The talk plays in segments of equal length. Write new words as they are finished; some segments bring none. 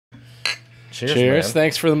Cheers, Cheers. man.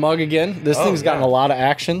 Thanks for the mug again. This thing's gotten a lot of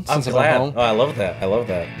action since I'm I got glad. home. Oh, I love that. I love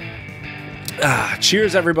that.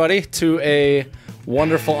 Cheers, everybody, to a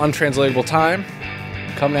wonderful untranslatable time.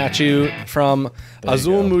 Coming at you from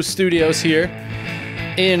Azul Moose Studios here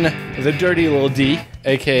in the dirty little D,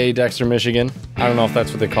 a.k.a. Dexter, Michigan. I don't know if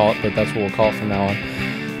that's what they call it, but that's what we'll call it from now on.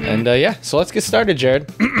 And yeah, so let's get started,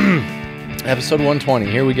 Jared. Episode 120,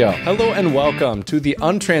 here we go. Hello and welcome to the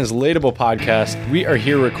Untranslatable Podcast. We are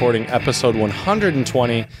here recording episode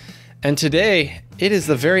 120, and today it is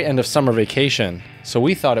the very end of summer vacation, so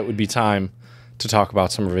we thought it would be time to talk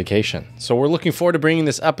about summer vacation. So we're looking forward to bringing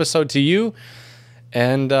this episode to you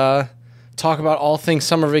and talk about all things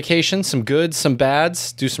summer vacation, some goods, some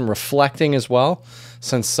bads, do some reflecting as well,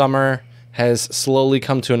 since summer has slowly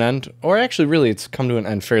come to an end, or actually really it's come to an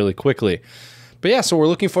end fairly quickly. But yeah, so we're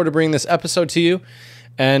looking forward to bringing this episode to you.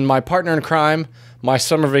 And my partner in crime, my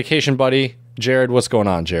summer vacation buddy, Jared. What's going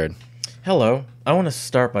on, Jared? Hello. I want to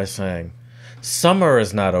start by saying summer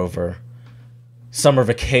is not over. Summer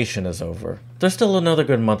vacation is over. There's still another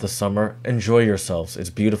good month of summer. Enjoy yourselves. It's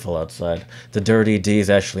beautiful outside. The dirty D is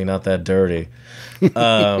actually not that dirty.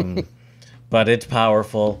 But it's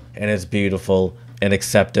powerful and it's beautiful. And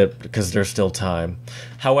accept it because there's still time.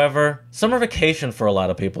 However, summer vacation for a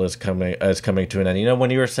lot of people is coming to an end. You know,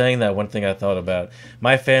 when you were saying that, one thing I thought about,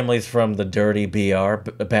 my family's from the dirty BR,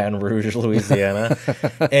 Baton Rouge, Louisiana,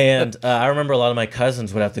 and I remember a lot of my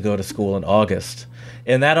cousins would have to go to school in August,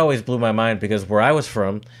 and that always blew my mind because where I was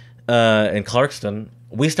from, in Clarkston,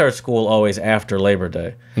 we start school always after Labor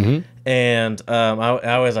Day, and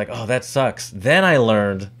I was like, oh, that sucks. Then I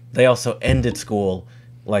learned they also ended school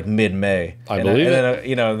like mid-May. I believe it. And then,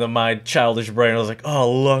 you know, my childish brain was like,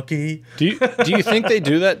 oh, lucky. Do you think they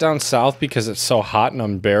do that down south because it's so hot and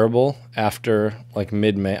unbearable after like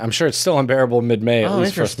mid-May? I'm sure it's still unbearable mid-May, at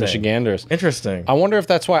least for us Michiganders. Interesting. I wonder if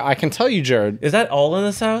that's why. I can tell you, Jared. Is that all in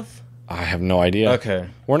the South? I have no idea. Okay.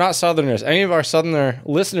 We're not Southerners. Any of our Southerner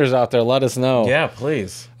listeners out there, let us know. Yeah,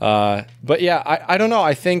 please. But yeah, I don't know.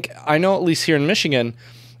 I know at least here in Michigan,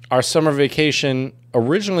 our summer vacation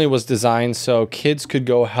originally was designed so kids could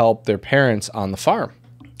go help their parents on the farm.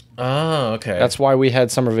 Oh, okay. That's why we had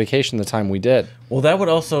summer vacation the time we did. Well, that would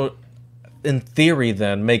also, in theory,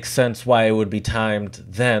 then make sense why it would be timed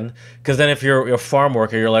then. Because then if you're a farm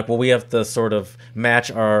worker, you're like, well, we have to sort of match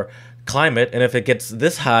our climate, and if it gets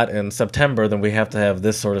this hot in September, then we have to have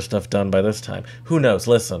this sort of stuff done by this time. Who knows?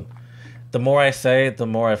 Listen. The more I say, the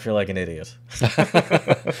more I feel like an idiot.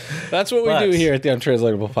 That's what we do here at the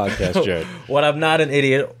Untranslatable Podcast, Jared. What I'm not an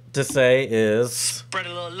idiot to say is... Spread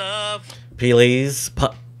a little love. Please,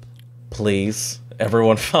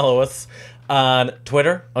 everyone follow us on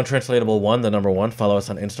Twitter, Untranslatable1, the number 1. Follow us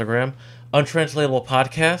on Instagram, Untranslatable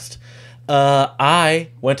Podcast. I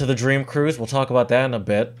went to the Dream Cruise. We'll talk about that in a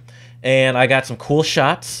bit. And I got some cool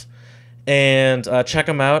shots. And check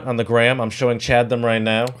them out on the gram. I'm showing Chad them right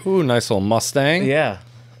now. Ooh, nice little Mustang. Yeah.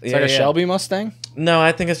 Is that a Shelby Mustang? No,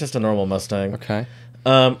 I think it's just a normal Mustang. Okay.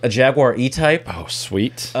 A Jaguar E-Type. Oh,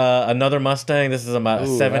 sweet. Another Mustang. This is a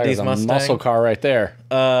 70s that is a Mustang. muscle car right there.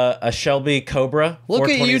 A Shelby Cobra. Look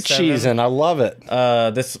at you cheesing. I love it.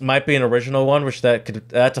 This might be an original one,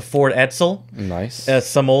 that's a Ford Edsel. Nice.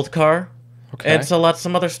 Some old car. Okay. And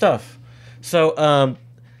some other stuff. So,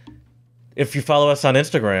 if you follow us on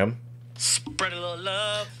Instagram, Spread a little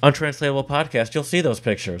love. Untranslatable Podcast, you'll see those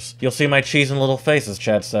pictures. You'll see my cheese and little faces,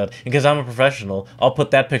 Chad said. And because I'm a professional, I'll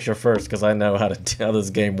put that picture first because I know how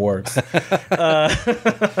this game works.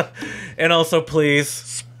 And also, please...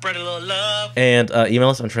 Spread a little love. And email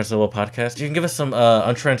us, Untranslatable Podcast. You can give us some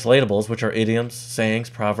untranslatables, which are idioms,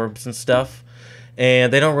 sayings, proverbs, and stuff.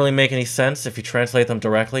 And they don't really make any sense if you translate them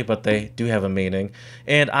directly, but they do have a meaning.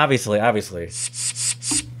 And obviously...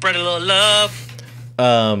 Spread a little love.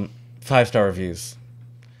 5-star reviews.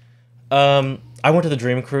 I went to the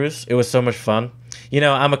Dream Cruise. It was so much fun. You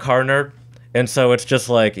know, I'm a car nerd, and so it's just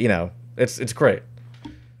like, you know, it's great.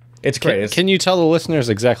 It's great. Can you tell the listeners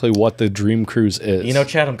exactly what the Dream Cruise is? You know,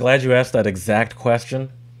 Chad, I'm glad you asked that exact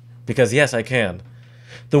question, because yes, I can.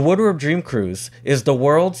 The Woodward Dream Cruise is the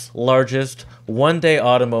world's largest one-day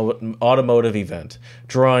automotive event,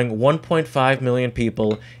 drawing 1.5 million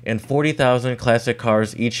people and 40,000 classic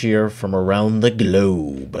cars each year from around the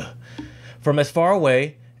globe. From as far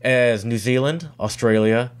away as New Zealand,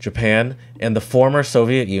 Australia, Japan, and the former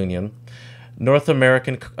Soviet Union, North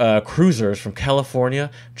American cruisers from California,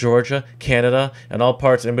 Georgia, Canada, and all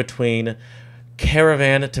parts in between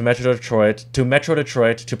caravan to Metro Detroit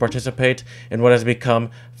to participate in what has become,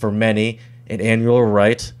 for many, an annual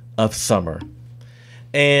rite of summer.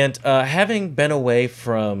 And having been away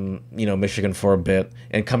from, Michigan for a bit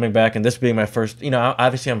and coming back and this being my first,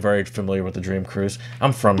 obviously I'm very familiar with the Dream Cruise.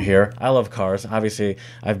 I'm from here. I love cars. Obviously,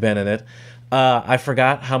 I've been in it. I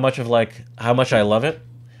forgot how much I love it,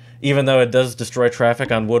 even though it does destroy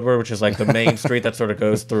traffic on Woodward, which is like the main street that sort of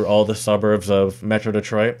goes through all the suburbs of Metro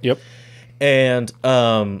Detroit. Yep. And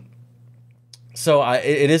so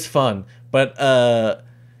it is fun. But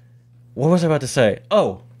what was I about to say?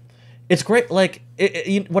 Oh, it's great. Like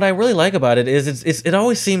what I really like about it is it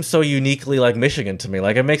always seems so uniquely like Michigan to me.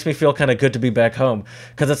 Like it makes me feel kind of good to be back home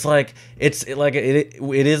because it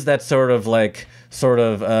is that sort of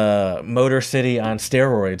Motor City on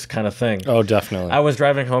steroids kind of thing. Oh, definitely. I was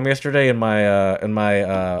driving home yesterday in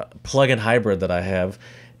my plug-in hybrid that I have,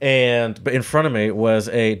 but in front of me was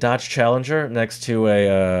a Dodge Challenger next to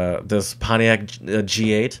this Pontiac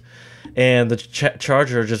G8. And the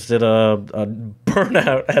Charger just did a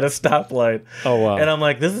burnout at a stoplight. Oh, wow. And I'm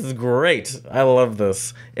like, this is great. I love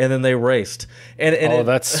this. And then they raced.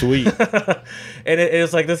 That's sweet. And it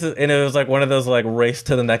was like it was like one of those like race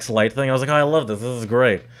to the next light thing. I was like, oh, I love this. This is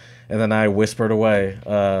great. And then I whispered away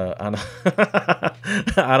on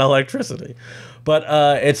on electricity. But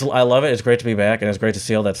I love it. It's great to be back, and it's great to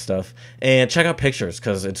see all that stuff. And check out pictures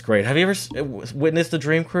because it's great. Have you ever witnessed the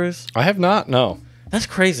Dream Cruise? I have not. No. That's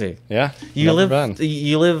crazy. Yeah, You never live. been.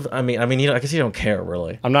 You live. I mean, I guess you don't care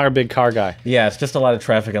really. I'm not a big car guy. Yeah, it's just a lot of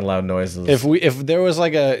traffic and loud noises. If there was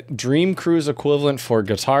like a Dream Cruise equivalent for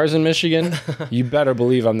guitars in Michigan, you better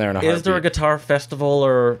believe I'm there in a heartbeat. Is there a guitar festival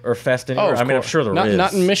or fest anywhere? Oh, I'm sure there is.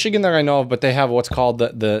 Not in Michigan that I know of, but they have what's called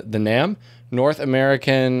the NAM, North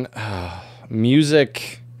American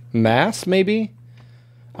Music Mass, maybe.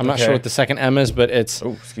 I'm not sure what the second M is, but it's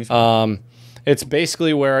excuse me. It's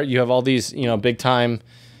basically where you have all these big time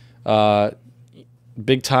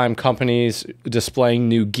companies displaying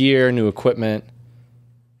new gear, new equipment.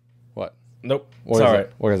 What? Nope. What is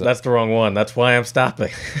it? What is it? That's the wrong one. That's why I'm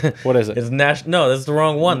stopping. What is it? It's No, that's the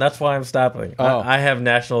wrong one. That's why I'm stopping. Oh. I have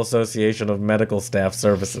National Association of Medical Staff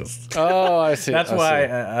Services. Oh, I see. That's I why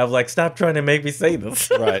see. I'm like, stop trying to make me say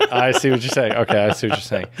this. Right. I see what you're saying. Okay, I see what you're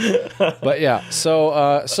saying. But yeah,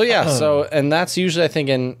 so and that's usually I think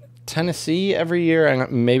in Tennessee every year, and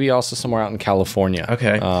maybe also somewhere out in California.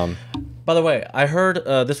 Okay. By the way, I heard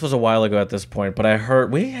this was a while ago at this point, but I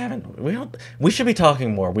heard we should be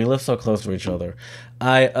talking more. We live so close to each other.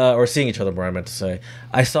 Or seeing each other more, I meant to say.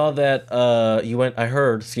 I saw that you went. I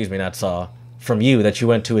heard, not saw, from you that you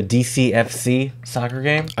went to a DCFC soccer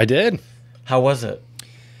game. I did. How was it?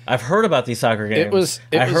 I've heard about these soccer games.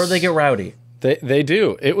 I heard they get rowdy. They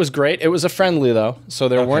do. It was great. It was a friendly though, so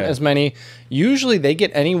there weren't as many. Usually they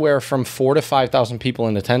get anywhere from 4,000 to 5,000 people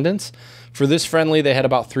in attendance. For this friendly, they had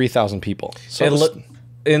about 3,000 people. So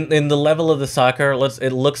in the level of the soccer,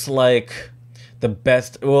 it looks like the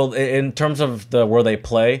best. Well, in terms of where they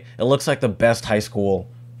play, it looks like the best high school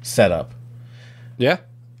setup. Yeah.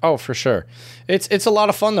 Oh, for sure. It's a lot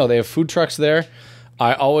of fun though. They have food trucks there.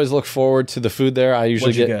 I always look forward to the food there. I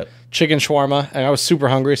usually get chicken shawarma, and I was super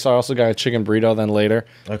hungry, so I also got a chicken burrito then later,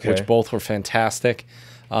 which both were fantastic.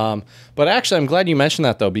 But actually, I'm glad you mentioned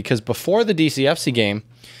that though, because before the DCFC game,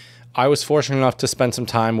 I was fortunate enough to spend some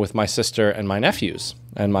time with my sister and my nephews,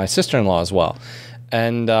 and my sister-in-law as well.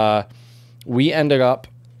 And we ended up,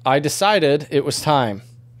 I decided it was time.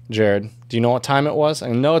 Jared, do you know what time it was?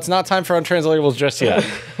 And no, it's not time for Untranslatables just yet.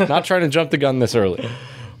 Not trying to jump the gun this early.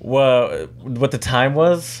 Well, what the time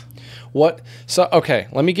was? Okay,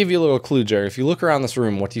 let me give you a little clue, Jared. If you look around this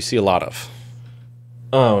room, what do you see a lot of?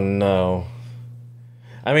 Oh, no.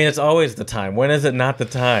 I mean, it's always the time. When is it not the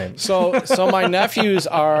time? So my nephews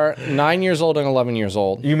are 9 years old and 11 years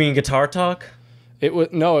old. You mean Guitar Talk?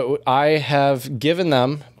 I have given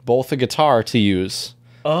them both a guitar to use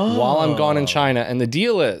while I'm gone in China, and the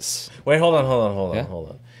deal is... Wait, hold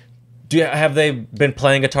on. Have they been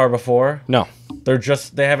playing guitar before? No. They're just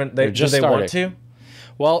starting. Want to?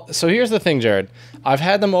 Well, so here's the thing, Jared. I've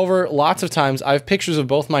had them over lots of times. I have pictures of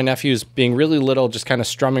both my nephews being really little, just kind of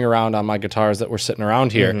strumming around on my guitars that were sitting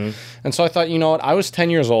around here. Mm-hmm. And so I thought, you know what? I was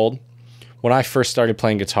 10 years old when I first started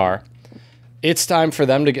playing guitar. It's time for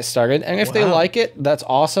them to get started. And if they like it, that's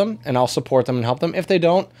awesome. And I'll support them and help them. If they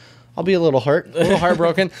don't, I'll be a little hurt, a little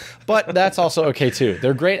heartbroken. But that's also okay, too.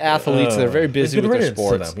 They're great athletes. They're very busy with their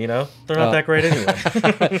sports. Them, They're not that great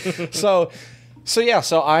anyway.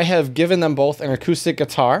 So I have given them both an acoustic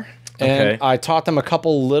guitar, and I taught them a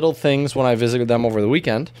couple little things when I visited them over the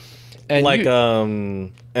weekend. And Smoke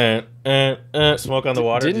on the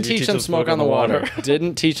Water. Didn't teach them Smoke on the Water.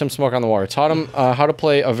 Didn't teach them Smoke on the Water. Taught them how to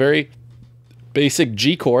play a very basic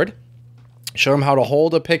G chord. Showed them how to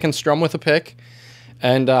hold a pick and strum with a pick,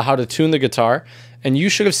 and how to tune the guitar. And you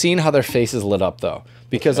should have seen how their faces lit up, though.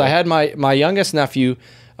 Because I had my youngest nephew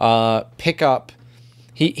pick up.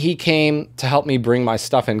 He came to help me bring my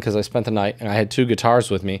stuff in because I spent the night, and I had 2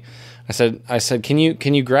 guitars with me. I said, can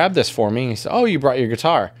you grab this for me? And he said, oh, you brought your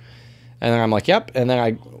guitar. And then I'm like, yep. And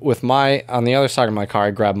then on the other side of my car,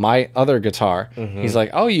 I grabbed my other guitar. He's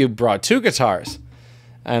like, oh, you brought 2 guitars.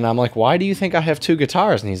 And I'm like, why do you think I have 2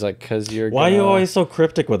 guitars? And he's like, because you're Why are you always so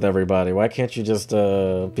cryptic with everybody? Why can't you just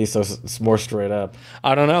be more straight up?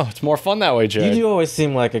 I don't know. It's more fun that way, Jared. You do always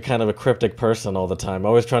seem like a kind of a cryptic person all the time.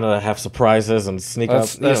 Always trying to have surprises and sneak up.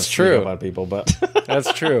 That's true. Sneak up on people, but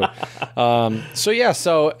That's true.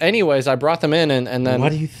 So anyways, I brought them in, and then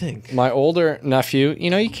what do you think? My older nephew,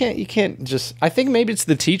 you can't just. I think maybe it's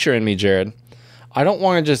the teacher in me, Jared. I don't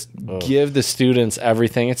want to just give the students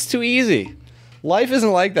everything. It's too easy. Life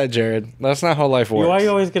isn't like that, Jared. That's not how life works. Why are you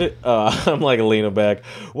always gonna? I'm like leaning back.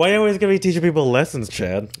 Why are you always gonna be teaching people lessons,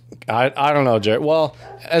 Chad? I don't know, Jared. Well,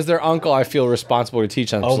 as their uncle, I feel responsible to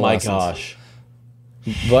teach them. Oh my lessons. gosh.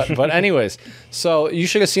 But anyways, so you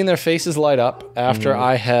should have seen their faces light up after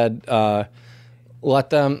I had let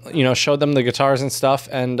them, showed them the guitars and stuff.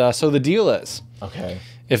 And so the deal is, Okay.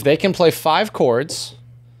 if they can play 5 chords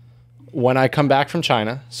when I come back from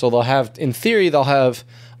China, so in theory, they'll have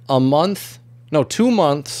 2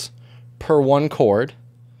 months per 1 chord,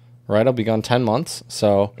 right? I'll be gone 10 months.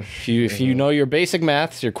 So if you know your basic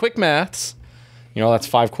maths, your quick maths, that's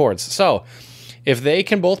 5 chords. So if they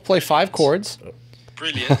can both play 5 chords,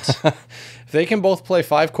 Brilliant. if they can both play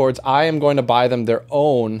 5 chords, I am going to buy them their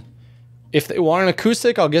own. If they want an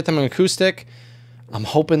acoustic, I'll get them an acoustic. I'm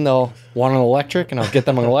hoping they'll want an electric, and I'll get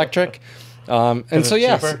them an electric. And so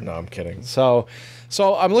yes. Cheaper? No, I'm kidding. So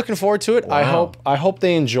I'm looking forward to it. Wow. I hope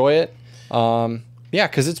they enjoy it.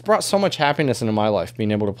 Because it's brought so much happiness into my life, being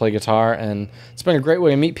able to play guitar, and it's been a great way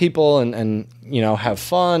to meet people and have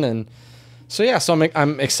fun. And so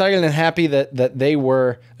I'm excited and happy that they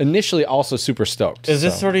were initially also super stoked. Is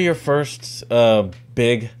this sort of your first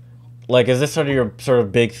big, is this sort of your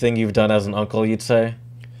big thing you've done as an uncle, you'd say?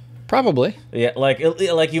 Probably. Yeah,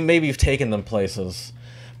 you've taken them places.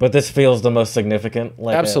 But this feels the most significant.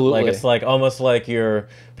 Absolutely. It's almost like you're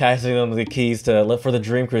passing them the keys for the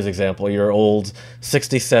Dream Cruise example, your old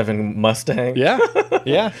 67 Mustang. Yeah,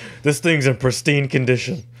 yeah. This thing's in pristine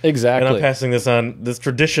condition. Exactly. And I'm passing this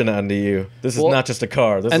tradition on to you. This is not just a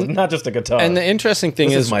car. This is not just a guitar. And the interesting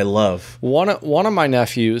thing is my love. One of my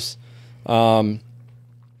nephews, I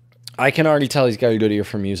can already tell he's got a good ear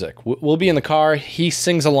for music. We'll be in the car. He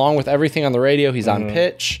sings along with everything on the radio. He's on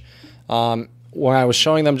pitch. When I was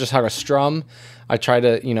showing them just how to strum, I tried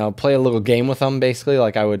to, play a little game with them, basically.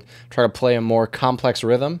 I would try to play a more complex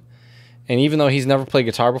rhythm. And even though he's never played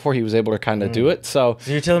guitar before, he was able to kind of do it. So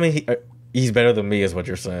you're telling me he's better than me is what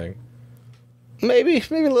you're saying? Maybe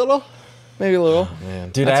a little. Maybe a little. Oh,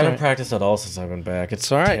 man. Dude, I haven't practiced at all since I've been back. It's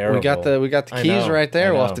all right. Terrible. We got the keys right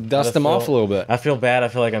there. We'll have to dust them off a little bit. I feel bad. I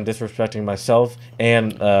feel like I'm disrespecting myself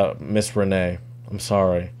and Miss Renee. I'm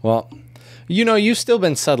sorry. Well, you've still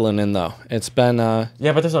been settling in, though. It's been... yeah,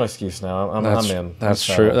 but there's no excuse now. I'm in. That's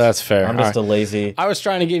true. That's fair. I'm just a lazy... I was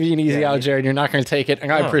trying to give you an easy out, Jared. You're not going to take it,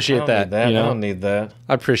 and I appreciate that. I don't need that.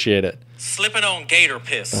 I appreciate it. Slipping on gator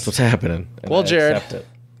piss. That's what's happening. Well, Jared,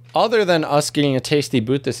 other than us getting a tasty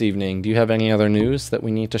boot this evening, do you have any other news that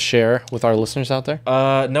we need to share with our listeners out there?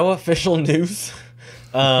 No official news.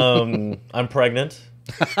 I'm pregnant.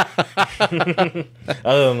 Other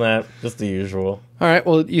than that, just the usual. All right.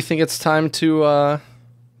 Well, you think it's time to?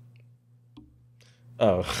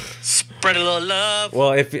 Spread a little love.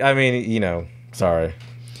 Well, sorry.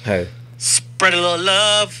 Hey. Spread a little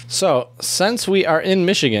love. So, since we are in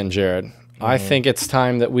Michigan, Jared, I think it's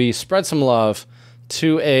time that we spread some love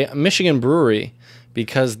to a Michigan brewery,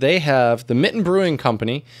 because the Mitten Brewing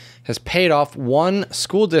Company has paid off one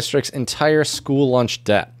school district's entire school lunch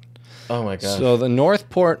debt. Oh my gosh. So the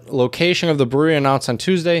Northport location of the brewery announced on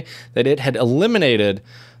Tuesday that it had eliminated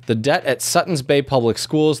the debt at Suttons Bay Public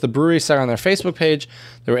Schools. The brewery said on their Facebook page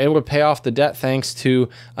they were able to pay off the debt thanks to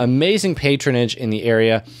amazing patronage in the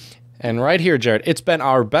area. And right here, Jared, it's been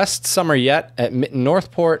our best summer yet at Mitten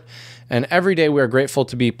Northport, and every day we are grateful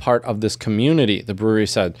to be part of this community, the brewery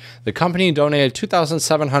said. The company donated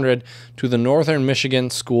 $2,700 to the Northern Michigan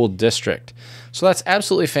School District. So that's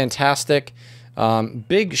absolutely fantastic.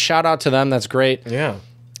 Big shout out to them. That's great. Yeah.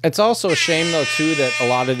 It's also a shame, though, too, that a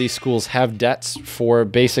lot of these schools have debts for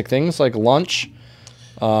basic things like lunch.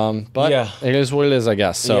 But it is what it is, I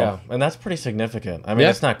guess. So. Yeah, and that's pretty significant. I mean,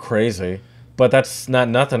 it's not crazy, but that's not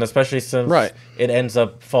nothing, especially since it ends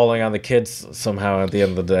up falling on the kids somehow at the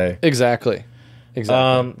end of the day. Exactly.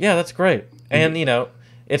 Yeah, that's great. And,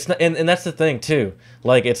 It's not, and that's the thing too.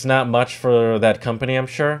 Like, it's not much for that company, I'm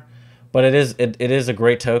sure, but it is a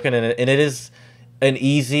great token, and it is an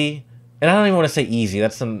easy. And I don't even want to say easy.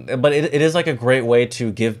 But it is like a great way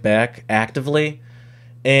to give back actively,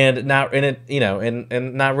 and not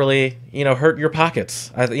and not really hurt your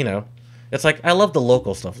pockets. It's like, I love the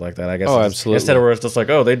local stuff like that. I guess. Oh, absolutely. Instead of where it's just like,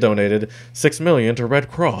 oh, they donated $6 million to Red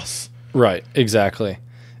Cross. Right. Exactly.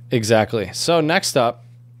 So next up,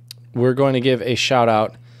 we're going to give a shout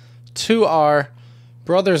out to our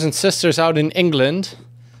brothers and sisters out in England,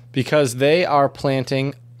 because they are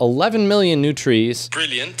planting 11 million new trees.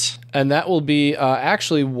 Brilliant. And that will be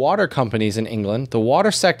actually water companies in England. The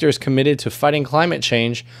water sector is committed to fighting climate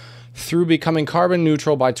change through becoming carbon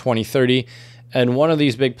neutral by 2030. And one of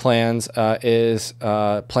these big plans is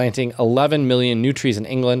planting 11 million new trees in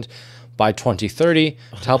England by 2030 to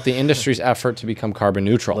help the industry's effort to become carbon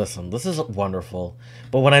neutral. Listen, this is wonderful.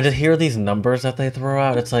 But when I just hear these numbers that they throw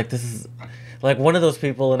out, it's like, this is... Like, one of those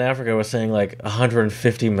people in Africa was saying, like,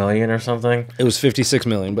 150 million or something. It was 56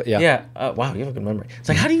 million, but yeah. Yeah. Wow, you have a good memory. It's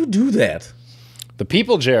like, how do you do that? The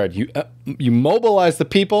people, Jared. You mobilize the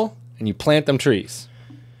people, and you plant them trees.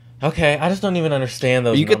 Okay, I just don't even understand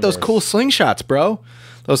those You get those numbers. cool slingshots, bro.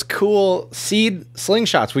 Those cool seed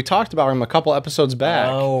slingshots. We talked about them a couple episodes back.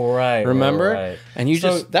 Oh, right. Remember? Right. And you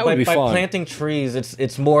that would be by fun. By planting trees,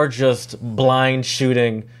 it's more just blind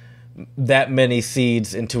shooting that many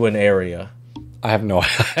seeds into an area. I have no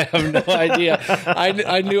idea.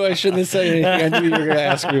 I knew I shouldn't have said anything. I knew you were going to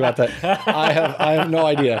ask me about that. I have no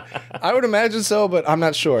idea. I would imagine so, but I'm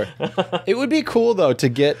not sure. It would be cool though to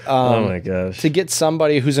get oh my gosh, to get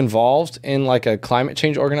somebody who's involved in like a climate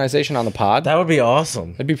change organization on the pod. That would be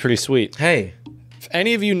awesome. That'd be pretty sweet. Hey, if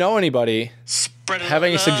any of you know anybody, Spread it have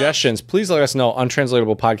any love. suggestions, please let us know.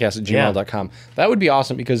 untranslatablepodcast@gmail.com. That would be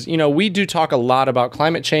awesome, because we do talk a lot about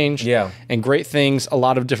climate change and great things a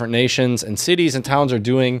lot of different nations and cities and towns are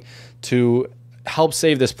doing to help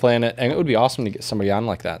save this planet, and it would be awesome to get somebody on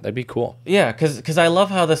like that. That'd be cool. Yeah, because I love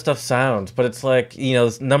how this stuff sounds, but it's like,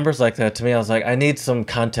 numbers like that, to me, I was like, I need some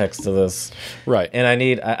context to this. Right. And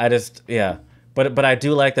I just, yeah. But I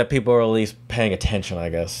do like that people are at least paying attention, I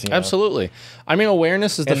guess. Absolutely. I mean,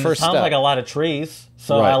 awareness is the first it sounds step. like a lot of trees,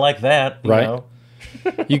 so Right. I like that. You know?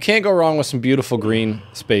 You can't go wrong with some beautiful green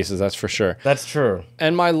spaces, that's for sure. That's true.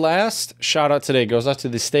 And my last shout out today goes out to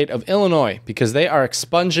the state of Illinois, because they are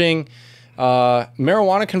expunging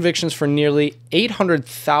marijuana convictions for nearly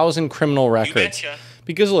 800,000 criminal records. betcha.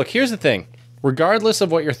 Because look, here's the thing. Regardless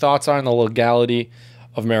of what your thoughts are on the legality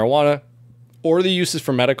of marijuana or the uses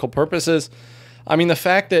for medical purposes, I mean, the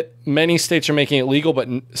fact that many states are making it legal but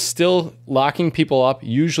still locking people up,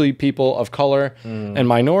 usually people of color and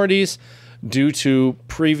minorities, due to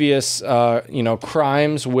previous,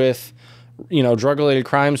 crimes with, drug-related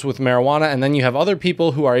crimes with marijuana, and then you have other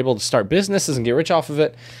people who are able to start businesses and get rich off of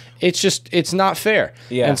it. It's not fair.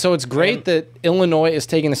 Yeah. And so it's great that Illinois is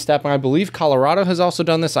taking a step, and I believe Colorado has also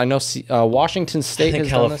done this. I know Washington State I think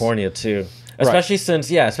has California done this. too. Especially since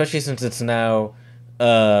it's now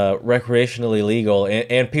recreationally legal,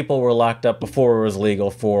 and people were locked up before it was legal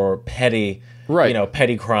for petty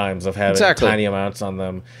petty crimes of having tiny amounts on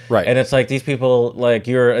them. Right. And it's like, these people, like,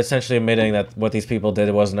 you're essentially admitting that what these people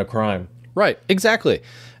did wasn't a crime. Right, exactly.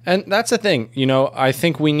 And that's the thing. I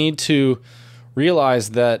think we need to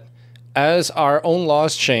realize that as our own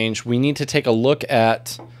laws change, we need to take a look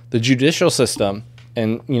at the judicial system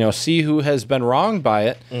and, see who has been wronged by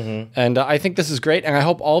it. Mm-hmm. And I think this is great. And I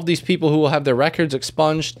hope all of these people who will have their records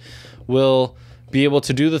expunged will be able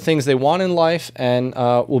to do the things they want in life, and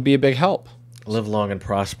will be a big help. Live long and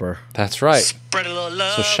prosper. That's right. Spread a little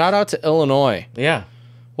love. So shout out to Illinois. Yeah.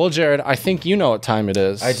 Well, Jared, I think you know what time it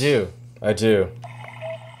is. I do. That's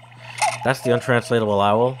the untranslatable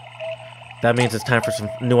owl. That means it's time for some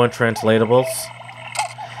new untranslatables.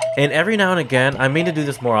 And every now and again, I mean to do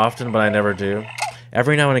this more often, but I never do.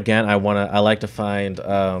 Every now and again, I like to find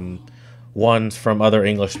ones from other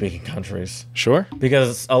English-speaking countries. Sure.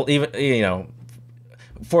 Because I'll even,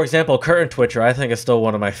 for example, Kurt and Twitcher, I think is still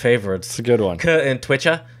one of my favorites. It's a good one. Kurt and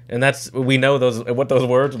Twitcher, and we know what those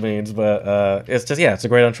words means, but it's just, it's a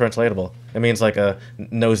great untranslatable. It means like a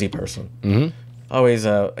nosy person. Mm-hmm. Always,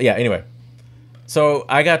 anyway. So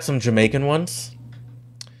I got some Jamaican ones,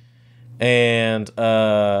 and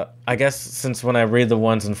I guess since when I read the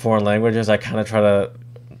ones in foreign languages, I kind of try to...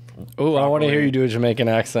 Oh, I want to hear you do a Jamaican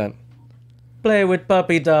accent. Play with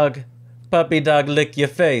puppy dog lick your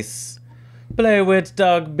face. Play with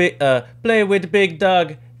big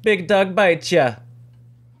dog bite ya.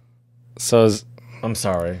 So I'm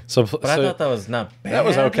sorry. But I thought that was not bad. that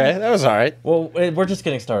was okay. That was all right. Well, we're just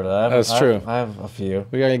getting started. That's true. I have a few.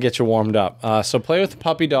 We gotta get you warmed up. So play with the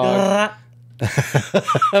puppy dog.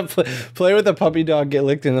 Play with the puppy dog, get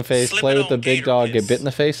licked in the face. Slip Play it with the on big Gator dog, Piss. get bit in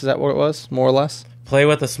the face. Is that what it was, more or less? Play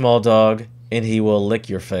with a small dog, and he will lick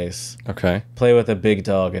your face. Okay. Play with a big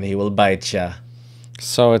dog, and he will bite ya.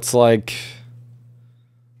 So it's like,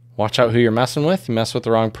 watch out who you're messing with. You mess with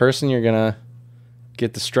the wrong person, you're gonna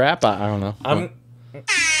get the strap. I don't know. Well,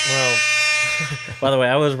 by the way,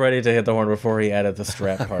 I was ready to hit the horn before he added the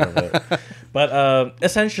strap part of it. But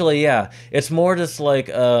essentially, yeah, it's more just like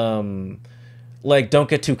don't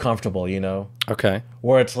get too comfortable, you know? Okay.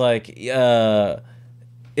 Where it's like,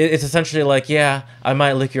 it's essentially like, yeah, I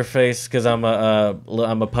might lick your face because I'm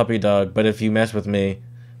a puppy dog, but if you mess with me,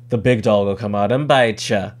 the big dog will come out and bite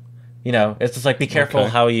ya. You know, it's just like, be careful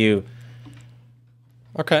how you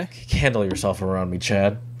handle yourself around me,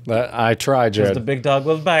 Chad. I try, Jared. The big dog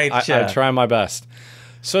will bite ya. I try my best.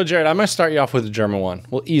 So, Jared, I'm going to start you off with the German one.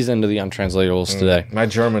 We'll ease into the untranslatables today. My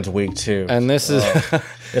German's weak too. And this is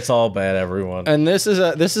it's all bad, everyone. and this is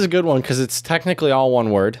a good one because it's technically all one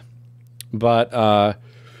word, but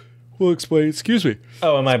we'll explain. Excuse me.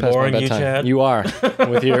 Oh, am I Past my boring you, bedtime. Chad? You are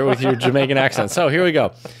with your Jamaican accent. So here we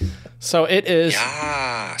go. So it is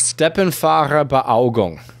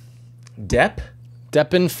Steppenfahrerbeaugung.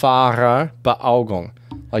 Steppenfahrerbeaugung.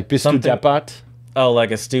 Like bist du deppert? Oh,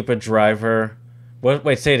 like a stupid driver. What?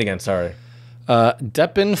 Wait, say it again. Sorry.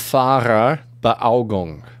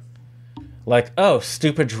 Steppenfahrerbeaugung. Like, oh,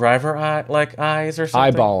 stupid driver eye, like eyes or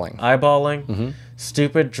something. Eyeballing. Eyeballing. Mm-hmm.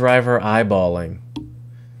 Stupid driver eyeballing.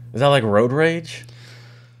 Is that like road rage?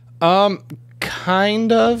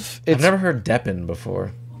 Kind of. I've never heard Deppen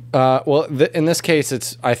before. Well, in this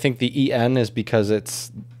case, I think the en is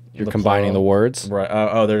because you're combining the words. Right.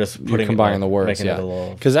 Oh, they're just putting combining the words. making Yeah. it a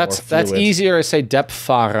little. Because that's easier to say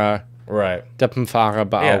Deppfahrer. Right.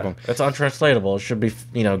 Steppenfahrerbeaugung. Yeah, it's untranslatable. It should be,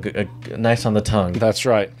 nice on the tongue. That's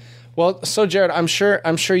right. Well, so Jared, I'm sure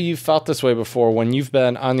you've felt this way before when you've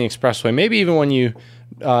been on the expressway. Maybe even when you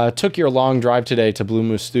took your long drive today to Azul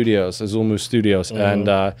Moose Studios,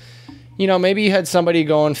 and maybe you had somebody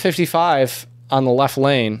going 55 on the left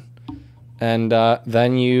lane, and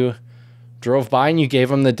then you drove by and you gave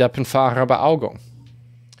them the Deppenfahrerbeaugung.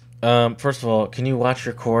 First of all, can you watch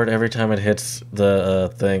your cord every time it hits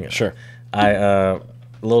the thing? Sure. A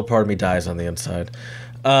little part of me dies on the inside.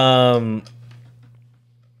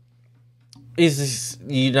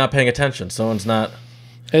 You're not paying attention. Someone's not.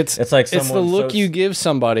 It's like it's the look you give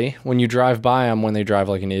somebody when you drive by them when they drive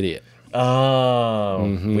like an idiot. Oh,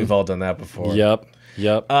 we've all done that before. Yep.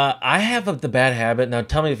 I have the bad habit. Now,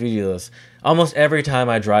 tell me if you do this. Almost every time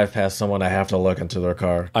I drive past someone, I have to look into their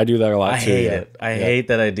car. I do that a lot I too. hate it. I hate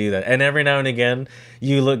that I do that. And every now and again,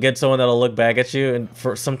 you get someone that'll look back at you, and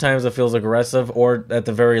sometimes it feels aggressive, or at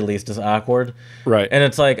the very least, it's awkward. Right. And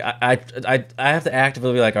it's like I have to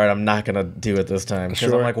actively be like, all right, I'm not gonna do it this time,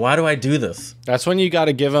 because I'm like, why do I do this? That's when you got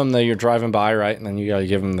to give them you're driving by, right, and then you got to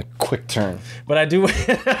give them the quick turn. But I do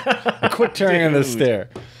A quick turn in the stair.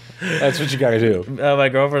 That's what you got to do. My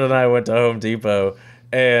girlfriend and I went to Home Depot,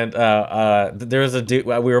 and there was a dude.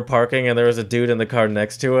 We were parking, and there was a dude in the car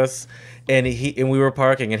next to us, and we were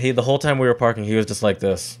parking, and the whole time we were parking, he was just like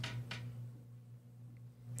this,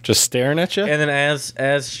 just staring at you. And then as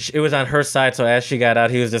it was on her side, so as she got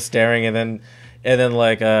out, he was just staring, and then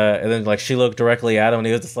she looked directly at him, and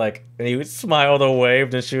he was just like, and he smiled or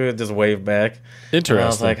waved, and she would just wave back. Interesting. And I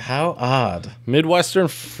was like, how odd. Midwestern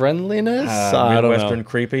friendliness? Midwestern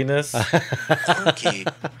creepiness. Funky.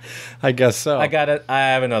 I guess so. I got it. I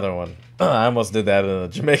have another one. I almost did that in a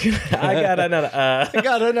Jamaican. I got another. I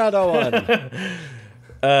got another one.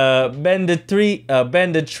 Bend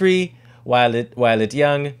the tree while it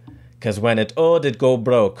young, 'cause when it old, it go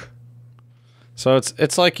broke. So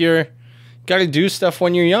it's like you're got to do stuff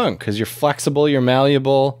when you're young, because you're flexible, you're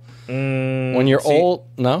malleable. When you're old,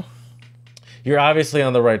 no? You're obviously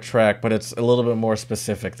on the right track, but it's a little bit more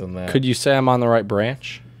specific than that. Could you say I'm on the right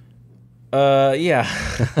branch? Yeah.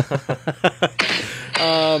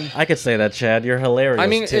 I could say that, Chad. You're hilarious. I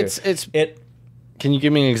mean, too. Can you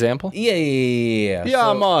give me an example? Yeah.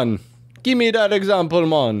 Yeah, man. Give me that example,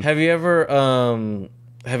 man. Have you ever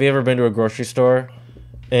been to a grocery store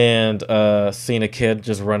and seen a kid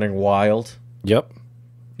just running wild? Yep.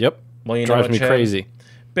 Well, you drives know what, me Chad? crazy.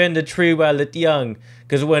 Bend the tree while it young,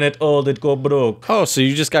 'cause when it old, it go broke. Oh, so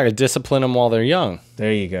you just got to discipline them while they're young.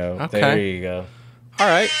 There you go. Okay. There you go. All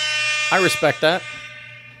right. I respect that.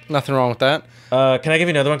 Nothing wrong with that. Can I give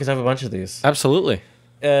you another one? Because I have a bunch of these. Absolutely.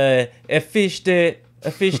 A fish day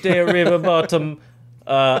river bottom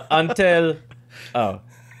until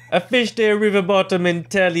A fish there river bottom and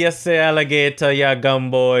tell ya say alligator, ya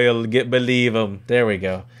gumboil, believe him. There we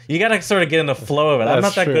go. You gotta sort of get in the flow of it. I'm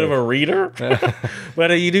not that good of a reader,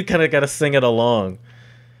 but you do kind of gotta sing it along.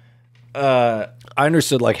 I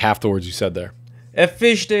understood like half the words you said there. A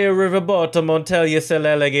fish there river bottom and tell ya say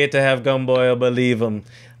alligator have gumboil, believe him.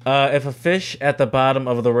 If a fish at the bottom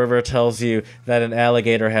of the river tells you that an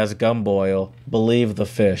alligator has gumboil, believe the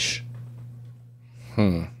fish.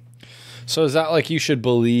 So is that like you should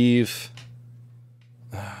believe?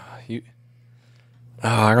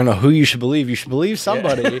 I don't know who you should believe. You should believe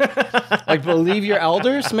somebody. Like believe your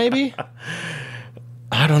elders, maybe.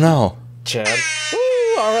 I don't know. Chad.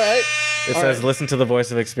 Ooh, all right. It says, listen to the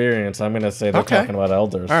voice of experience. I'm going to say they're talking about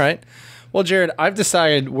elders. All right. Well, Jared, I've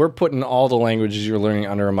decided we're putting all the languages you're learning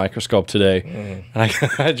under a microscope today.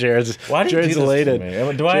 And Jared's, Why do you Jared's do this elated. to me?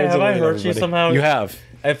 Have I hurt you somehow? You have.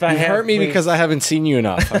 If I You hurt me because I haven't seen you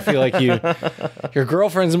enough. I feel like your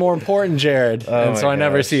girlfriend's more important, Jared. And so I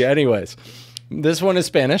never see you. Anyways, this one is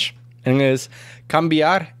Spanish, and it is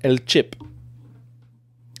cambiar el chip.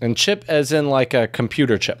 And chip as in like a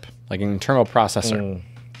computer chip, like an internal processor.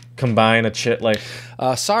 Combine a chip, like...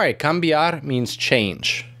 Sorry, cambiar means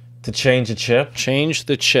change. To change a chip? Change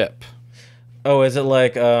the chip. Oh, is it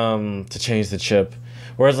like, to change the chip?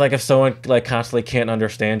 Whereas, like, if someone, like, constantly can't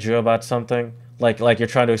understand you about something, like you're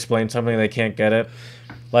trying to explain something, they can't get it,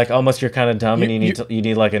 like, almost you're kind of dumb and you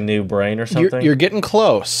need, like, a new brain or something? You're getting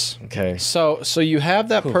close. Okay. So you have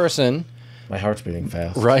that person... My heart's beating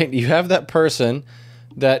fast. Right? You have that person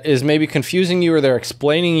that is maybe confusing you or they're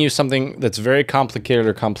explaining you something that's very complicated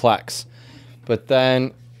or complex. But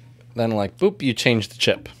then like, boop, you change the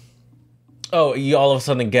chip. Oh, you all of a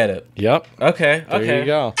sudden get it. Yep. Okay. There you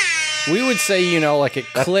go. We would say, like it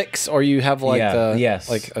clicks or you have like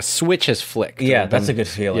like a switch is flicked. Yeah, that's a good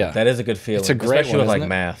feeling. Yeah. That is a good feeling. It's a great especially one, with isn't like it?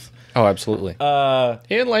 math. Oh, absolutely.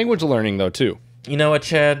 And language learning though too. You know what,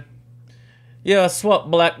 Chad? Yeah,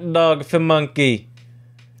 swap black dog for monkey.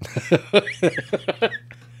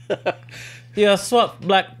 Yeah, swap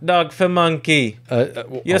black dog for monkey.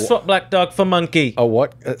 Yeah, swap black dog for monkey. Oh,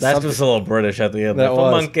 what? That's just a little British at the end. That for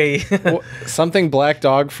was. monkey. Something black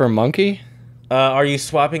dog for monkey? Are you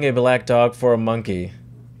swapping a black dog for a monkey?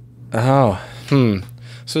 Oh,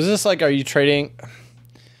 So is this like, are you trading?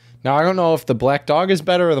 Now, I don't know if the black dog is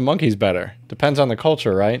better or the monkey's better. Depends on the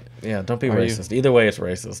culture, right? Yeah, don't be racist. Either way, it's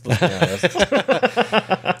racist. Let's be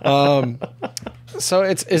honest. So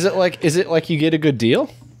is it like you get a good deal?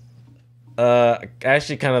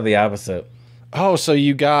 Actually, kind of the opposite. Oh, so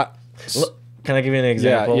you got... Can I give you an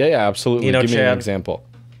example? Yeah, absolutely. You know, give me Chad, an example.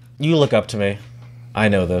 You look up to me. I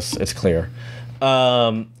know this. It's clear.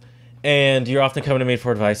 And you're often coming to me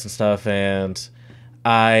for advice and stuff, and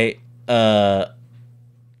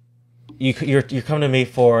you're coming to me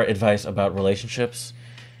for advice about relationships,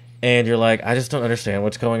 and you're like, I just don't understand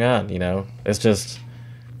what's going on, It's just,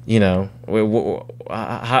 why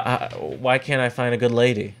can't I find a good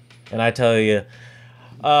lady? And I tell you,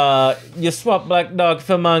 you swap black dog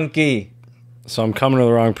for monkey. So I'm coming to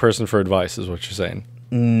the wrong person for advice, is what you're saying.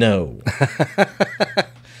 No.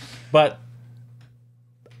 But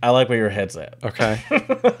I like where your head's at. Okay.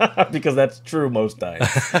 Because that's true most times.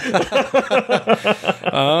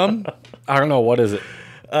 I don't know. What is it?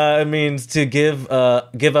 It means to give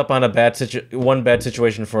up on one bad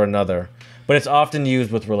situation for another. But it's often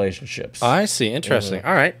used with relationships. I see. Interesting.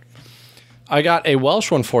 All right. I got a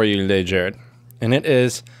Welsh one for you today, Jared. And it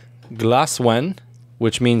is glaswen,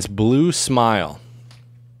 which means blue smile.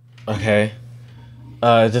 Okay.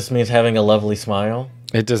 It just means having a lovely smile.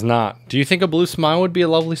 It does not. Do you think a blue smile would be a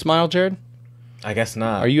lovely smile, Jared? I guess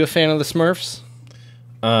not. Are you a fan of the Smurfs?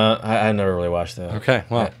 I never really watched that. Okay,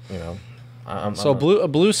 well, a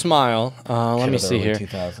blue smile. Let me see here.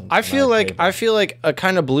 I feel like a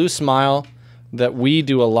kind of blue smile that we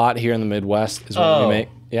do a lot here in the Midwest is what we make.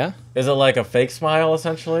 Yeah. Is it like a fake smile,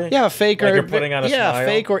 essentially? Yeah, fake like or you're putting on a smile?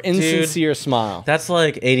 fake or insincere smile. That's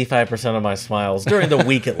like 85% of my smiles during the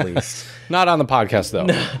week, at least. Not on the podcast though.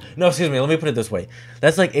 No, excuse me. Let me put it this way.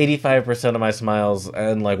 That's like 85% of my smiles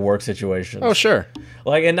in like work situations. Oh, sure.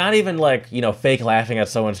 Like, and not even like fake laughing at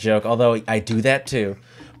someone's joke. Although I do that too,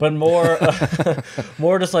 but more,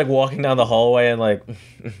 more just like walking down the hallway and like,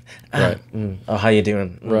 right. Oh, how you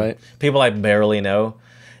doing? Right. People I barely know.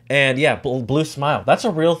 And yeah, blue smile. That's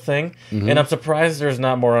a real thing. And I'm surprised there's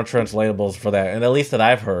not more untranslatables for that. And at least that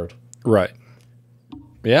I've heard. Right.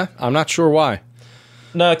 Yeah, I'm not sure why.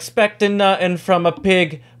 No expecting nothing from a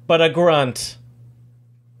pig but a grunt.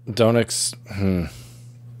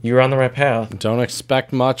 You're on the right path. Don't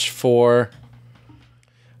expect much for...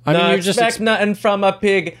 I mean, you just expect nothing from a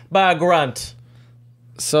pig but a grunt.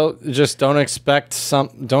 So just don't expect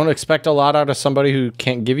a lot out of somebody who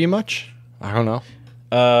can't give you much. I don't know.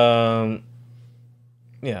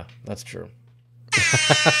 Yeah, that's true.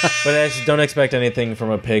 But I just don't expect anything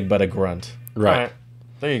from a pig but a grunt. Right. All right.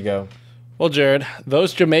 There you go. Well, Jared,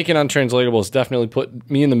 those Jamaican untranslatables definitely put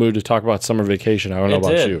me in the mood to talk about summer vacation. I don't know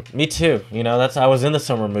about you. Me too. You know, I was in the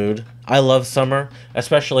summer mood. I love summer,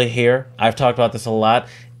 especially here. I've talked about this a lot,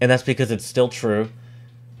 and that's because it's still true.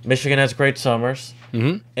 Michigan has great summers,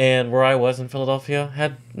 and where I was in Philadelphia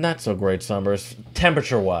had not so great summers,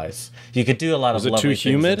 temperature-wise. You could do a lot of lovely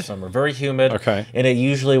things in the summer. Very humid. Okay. And it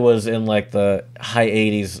usually was in like the high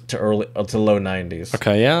 80s to low 90s.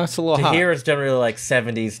 Okay, yeah, that's a little hot. Here it's generally like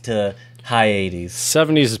 70s to high 80s.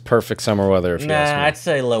 70s is perfect summer weather, if you ask me. I'd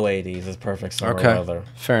say low 80s is perfect summer weather.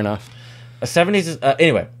 Fair enough. 70s is...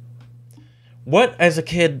 anyway, as a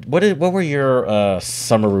kid, what were your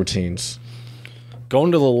summer routines?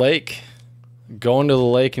 Going to the lake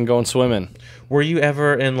and going swimming. Were you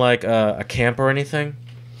ever in like a camp or anything?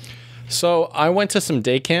 So I went to some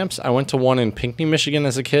day camps. I went to one in Pinckney, Michigan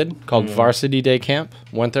as a kid called Varsity Day Camp.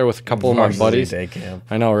 Went there with a couple of my buddies. Day camp.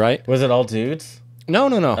 I know, right? Was it all dudes? No.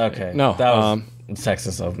 Okay. No. That was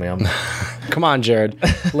sexist of me. Come on, Jared.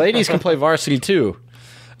 Ladies can play varsity too.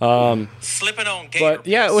 Slipping on gator But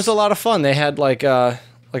yeah, it was a lot of fun. They had like a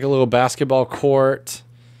little basketball court,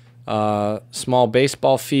 small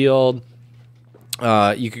baseball field.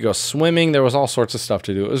 You could go swimming. There was all sorts of stuff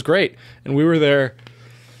to do. It was great. And we were there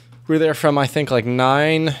from I think like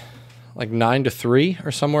 9 to 3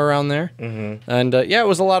 or somewhere around there. And yeah, it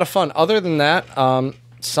was a lot of fun. Other than that,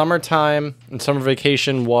 summertime and summer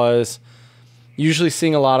vacation was usually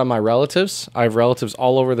seeing a lot of my relatives. I have relatives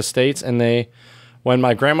all over the states, and when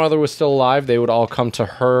my grandmother was still alive, they would all come to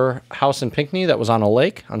her house in Pinckney that was on a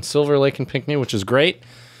lake, on Silver Lake in Pinckney, which is great.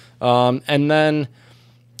 And then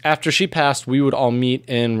after she passed, we would all meet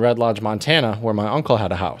in Red Lodge, Montana, where my uncle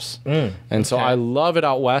had a house. And so I love it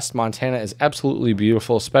out west. Montana is absolutely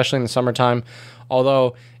beautiful, especially in the summertime,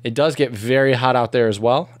 although it does get very hot out there as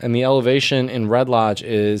well. And the elevation in Red Lodge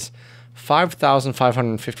is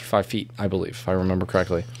 5,555 feet, I believe, if I remember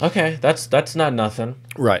correctly. Okay, that's not nothing.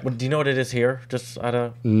 Right. Do you know what it is here? Just out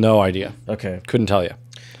of... No idea. Okay. Couldn't tell you.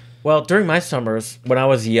 Well, during my summers, when I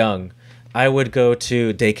was young, I would go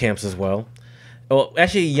to day camps as well. Well,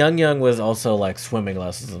 actually, young was also like swimming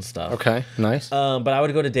lessons and stuff. Okay, nice. But I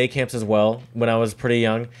would go to day camps as well when I was pretty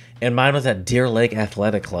young, and mine was at Deer Lake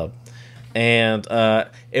Athletic Club. And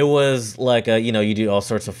it was like, you do all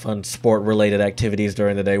sorts of fun sport-related activities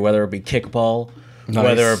during the day, whether it be kickball,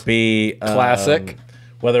 whether it be... Classic.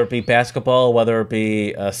 Whether it be basketball, whether it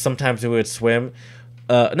be... sometimes we would swim.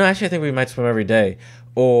 No, actually, I think we might swim every day.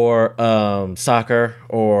 Or soccer,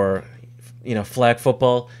 or, flag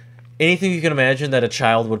football. Anything you can imagine that a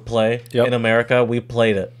child would play in America, we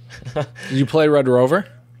played it. You play Red Rover?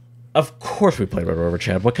 Of course we played Red Rover,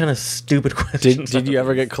 Chad. What kind of stupid questions? Did you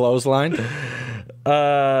ever get clotheslined?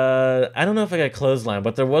 I don't know if I got clotheslined,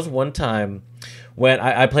 but there was one time when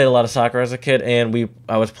I played a lot of soccer as a kid, and we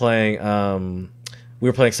were playing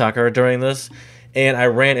soccer during this, and I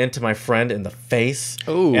ran into my friend in the face,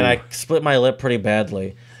 Ooh. and I split my lip pretty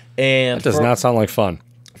badly. And That does not sound like fun.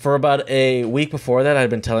 For about a week before that, I'd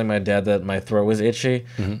been telling my dad that my throat was itchy,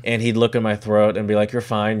 and he'd look at my throat and be like, "You're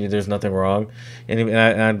fine. There's nothing wrong." And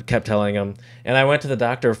I kept telling him. And I went to the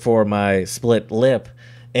doctor for my split lip,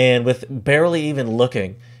 and with barely even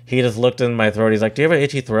looking, he just looked in my throat. He's like, "Do you have an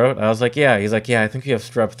itchy throat?" I was like, "Yeah." He's like, "Yeah, I think you have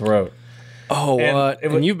strep throat." Oh, what?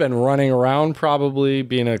 And you've been running around probably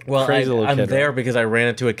being a crazy little kid. I'm there because I ran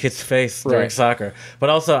into a kid's face during soccer. But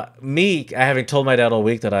also, having told my dad all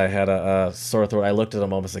week that I had a sore throat, I looked at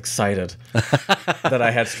him almost excited that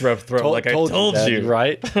I had strep throat. I told you.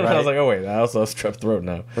 Right. I was like, oh, wait, I also have strep throat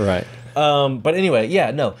now. Right. But anyway,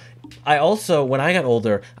 yeah, no. I also, when I got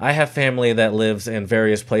older, I have family that lives in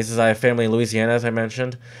various places. I have family in Louisiana, as I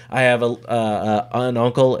mentioned. I have an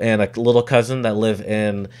uncle and a little cousin that live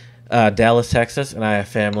in... Dallas, Texas, and I have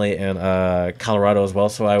family in Colorado as well,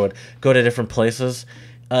 so I would go to different places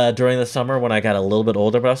during the summer when I got a little bit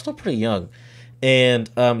older, but I was still pretty young. And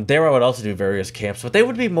there I would also do various camps, but they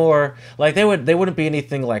would be more, like, they wouldn't be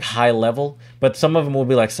anything, like, high level, but some of them would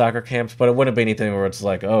be, like, soccer camps, but it wouldn't be anything where it's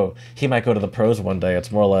like, oh, he might go to the pros one day. It's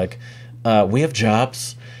more like, we have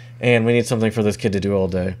jobs, and we need something for this kid to do all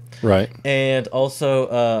day. Right. And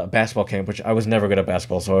also basketball camp, which I was never good at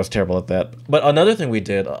basketball, so I was terrible at that. But another thing we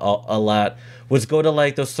did a lot was go to,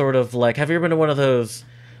 like, those sort of, like, have you ever been to one of those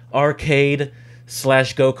arcade /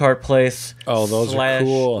 go-kart place? Oh, those are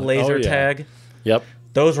cool. Laser tag? Yep.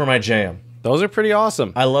 Those were my jam. Those are pretty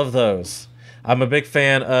awesome. I love those. I'm a big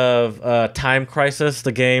fan of Time Crisis,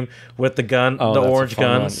 the game with the gun, the that's a orange fun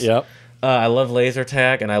one. guns. Yep. I love laser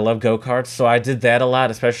tag and I love go-karts, so I did that a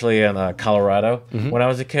lot, especially in Colorado when I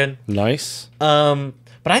was a kid. Nice. But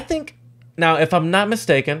I think, now, if I'm not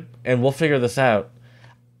mistaken, and we'll figure this out,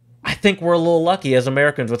 I think we're a little lucky as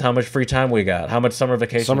Americans with how much free time we got, how much summer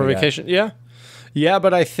vacation we got. Yeah. Yeah,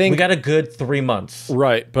 but I think... We got a good 3 months.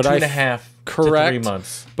 Right, but 2.5 correct, to 3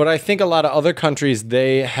 months. But I think a lot of other countries,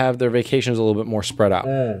 they have their vacations a little bit more spread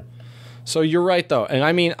out. So you're right, though. And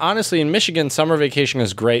I mean, honestly, in Michigan, summer vacation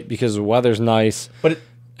is great because the weather's nice. But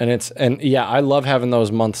yeah, I love having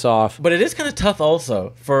those months off. But it is kind of tough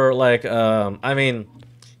also for like, I mean,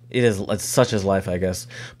 it's such as life, I guess.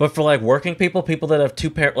 But for like working people that have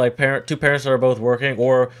two parents that are both working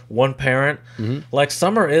or one parent, like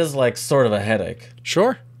summer is like sort of a headache.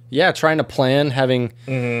 Sure. Yeah, trying to plan, having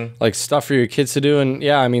like stuff for your kids to do, and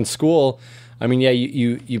yeah, I mean school. I mean, yeah,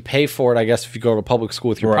 you pay for it, I guess, if you go to public school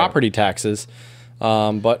with your property taxes.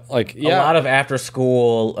 But like, yeah, a lot of after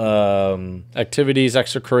school activities,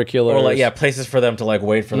 extracurriculars, or like places for them to like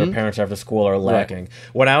wait for their parents after school are lacking.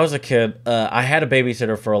 When I was a kid, I had a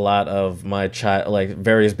babysitter for a lot of my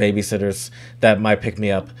various babysitters that might pick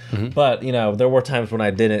me up. But you know, there were times when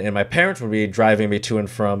I didn't, and my parents would be driving me to and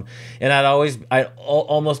from, and I'd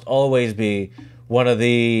almost always be one of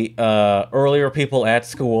the earlier people at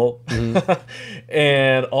school,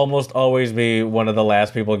 and almost always be one of the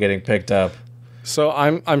last people getting picked up. So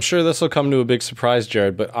I'm sure this will come to a big surprise,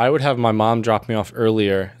 Jared, but I would have my mom drop me off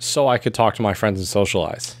earlier so I could talk to my friends and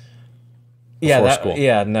socialize. School.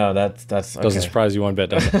 Yeah, no, that's okay. Doesn't surprise you one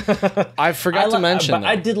bit, does it? I forgot to mention but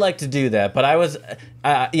I did like to do that, but I was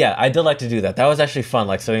I did like to do that. That was actually fun,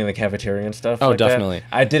 like sitting in the cafeteria and stuff. Oh, definitely.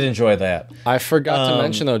 I did enjoy that. I forgot to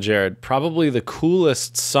mention though, Jared, probably the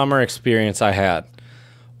coolest summer experience I had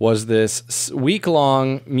was this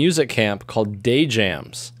week-long music camp called Day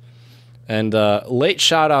Jams. And late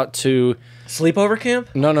shout out to Sleepover camp?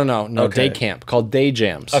 No, Okay. day camp called Day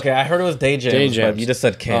Jams. Okay, I heard it was Day Jams, but you just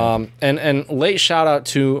said camp. And late shout out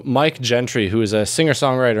to Mike Gentry, who is a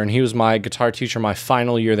singer-songwriter, and he was my guitar teacher my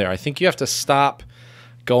final year there. I think you have to stop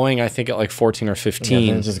going, I think, at like 14 or 15.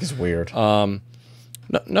 Yeah, it just gets weird.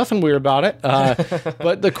 Nothing weird about it.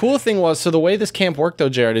 But the cool thing was, so the way this camp worked, though,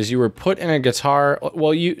 Jared, is you were put in a guitar.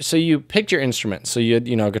 Well, you picked your instrument. So you had,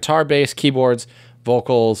 guitar, bass, keyboards,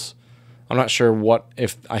 vocals. I'm not sure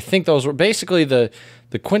I think those were basically the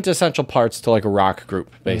quintessential parts to like a rock group,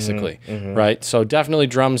 basically, right? So definitely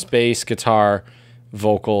drums, bass, guitar,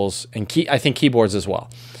 vocals, and I think keyboards as well.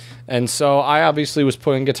 And so I obviously was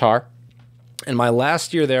put in guitar. And my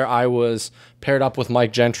last year there, I was paired up with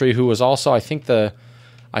Mike Gentry, who was also, I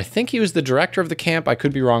think he was the director of the camp. I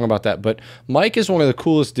could be wrong about that. But Mike is one of the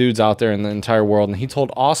coolest dudes out there in the entire world. And he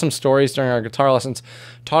told awesome stories during our guitar lessons,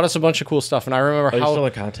 taught us a bunch of cool stuff. And I remember Are you still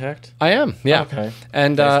in contact? I am, yeah. Okay.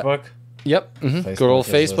 And Facebook? Yep. Good old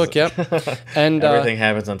Facebook, yep. And everything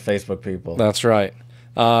happens on Facebook, people. That's right.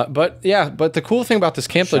 But the cool thing about this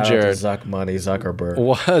camp, though, Jared, Zuckerberg,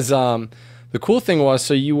 was the cool thing was,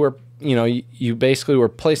 so you were, you basically were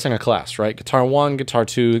placed in a class, right? Guitar 1, Guitar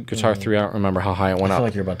 2, Guitar 3. I don't remember how high it went up. I feel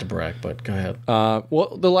like you're about to brag, but go ahead.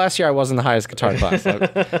 Well, the last year I was in the highest guitar class.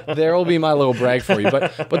 There will be my little brag for you.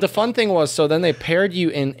 But the fun thing was, so then they paired you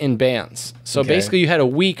in bands. So basically you had a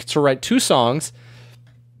week to write 2 songs,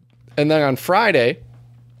 and then on Friday,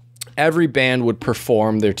 every band would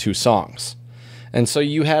perform their 2 songs. And so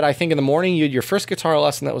you had, I think in the morning, you had your first guitar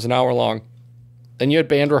lesson that was an hour long. Then you had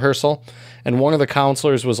band rehearsal, and one of the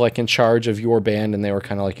counselors was like in charge of your band, and they were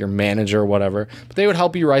kind of like your manager or whatever. But they would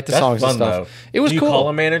help you write the songs and stuff. Though. It was Do you cool. call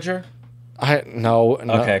a manager? No.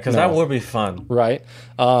 Okay, because that would be fun. Right.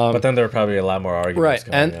 But then there would probably be a lot more arguments.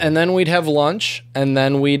 Right. And then we'd have lunch, and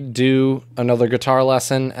then we'd do another guitar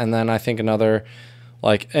lesson, and then I think another,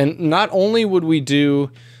 and not only would we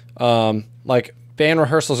do band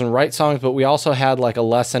rehearsals and write songs, but we also had like a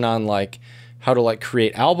lesson on like how to like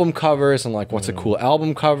create album covers and like what's a cool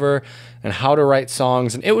album cover and how to write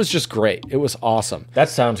songs, and it was just great. It was awesome. That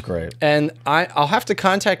sounds great. And I'll have to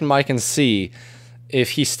contact Mike and see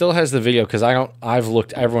if he still has the video, because I've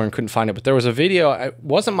looked everywhere and couldn't find it. But there was a video. It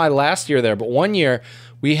wasn't my last year there, but one year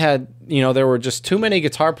we had, there were just too many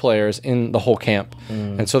guitar players in the whole camp,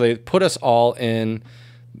 and so they put us all in.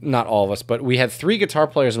 Not all of us, but we had 3 guitar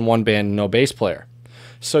players in one band, and no bass player.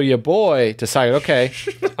 So your boy decided, okay,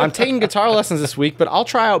 I'm taking guitar lessons this week, but I'll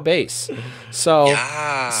try out bass. So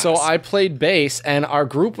I played bass, and our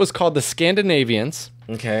group was called the Scandinavians.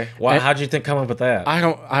 Okay. Well, how'd you come up with that?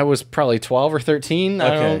 I was probably 12 or 13. Okay.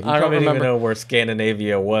 I You probably don't didn't remember. even know where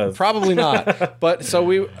Scandinavia was. Probably not. But so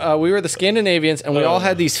we were the Scandinavians, and we all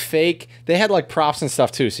had these fake. They had like props and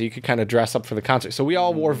stuff too, so you could kind of dress up for the concert. So we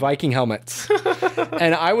all wore Viking helmets,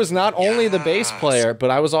 and I was not only the bass player, but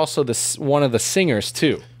I was also one of the singers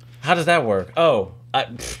too. How does that work? Oh,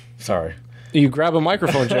 sorry. You grab a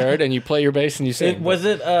microphone, Jared, and you play your bass and you sing. Was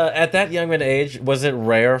it at that young an age? Was it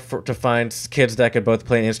rare to find kids that could both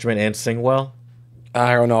play an instrument and sing well?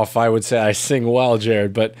 I don't know if I would say I sing well,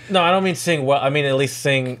 Jared, but No, I don't mean sing well. I mean at least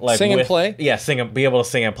sing like sing and play. Yeah, sing and be able to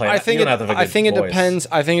sing and play. I think you don't have to have a good I think it voice. depends.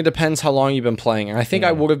 I think it depends how long you've been playing. And I think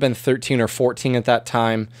I would have been 13 or 14 at that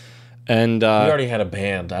time. And You already had a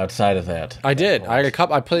band outside of that. I did. I had a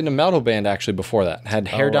couple. I played in a metal band actually before that. Had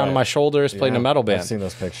hair down to right. my shoulders. Played in a metal band. I've seen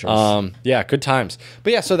those pictures. Yeah, good times.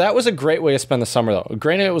 But yeah, so that was a great way to spend the summer, though.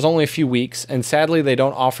 Granted, it was only a few weeks, and sadly, they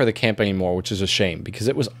don't offer the camp anymore, which is a shame because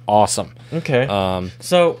it was awesome. Okay.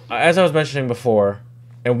 So, as I was mentioning before,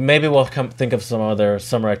 and maybe we'll think of some other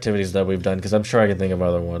summer activities that we've done because I'm sure I can think of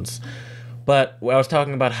other ones. But I was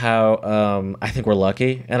talking about how I think we're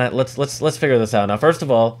lucky, and let's figure this out now. First of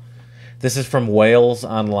all, this is from Wales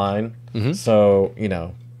Online, so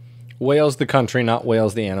Wales, the country, not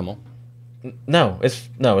Wales, the animal. No, it's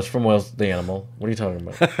from Wales the animal. What are you talking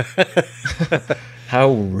about?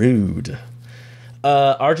 How rude.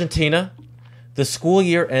 Argentina. The school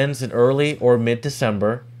year ends in early or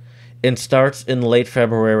mid-December and starts in late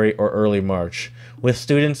February or early March, with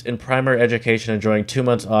students in primary education enjoying 2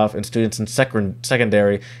 months off and students in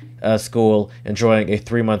secondary school enjoying a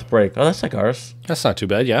 3-month break. Oh, that's like ours. That's not too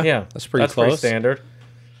bad, yeah. Yeah. That's pretty close. Pretty standard.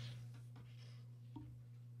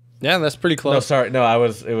 Yeah, that's pretty close. No, sorry. No, it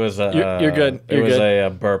was You're good. It You're was good. a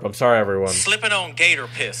burp. I'm sorry, everyone. Slipping on gator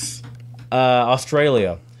piss.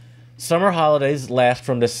 Australia. Summer holidays last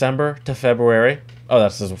from December to February. Oh,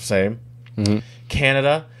 that's the same.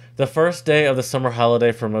 Canada. The first day of the summer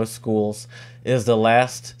holiday for most schools is the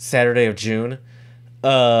last Saturday of June,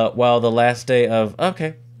 while the last day of...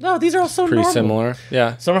 Okay. No, these are all so Pretty normal. similar.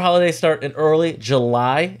 Yeah. Summer holidays start in early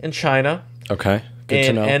July in China Okay. Good and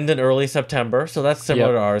to know. end in early September, so that's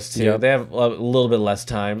similar Yep. to ours too. Yep. They have a little bit less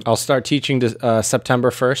time. I'll start teaching to, September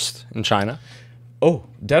 1st in China. Oh,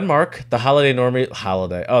 Denmark, the holidays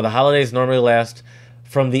normally last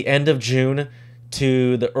from the end of June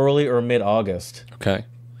to the early or mid-August, Okay.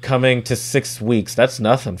 coming to 6 weeks. That's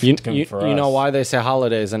nothing for us. know why they say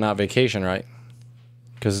holidays and not vacation, right?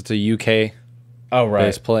 Because it's a UK Oh, right.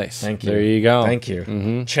 based place. Thank you. There you go. Thank you.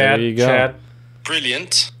 Mhm. Chad, There you go. Chad.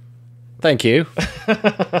 Brilliant. Thank you.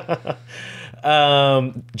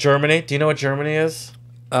 Germany. Do you know what Germany is?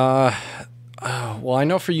 Well, I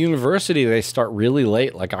know for university they start really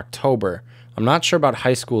late, like October. I'm not sure about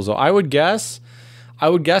high schools though. I would guess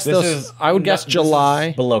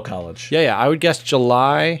July. Below college. Yeah. I would guess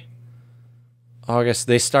July, August.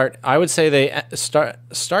 They start. I would say they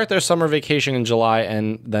start their summer vacation in July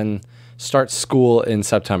and then start school in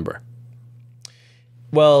September.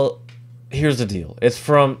 Well, here's the deal. It's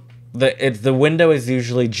from the window is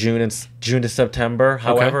usually June to September.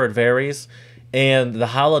 However, it varies. And the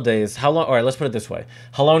holidays, how long? All right, let's put it this way: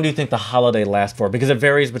 how long do you think the holiday lasts for? Because it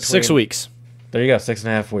varies between 6 weeks. There you go,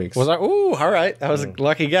 6.5 weeks. Was I? Ooh, all right. That was a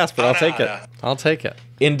lucky guess, but I'll take it. I'll take it.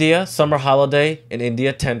 India, summer holiday in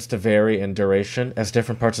India tends to vary in duration as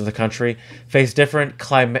different parts of the country face different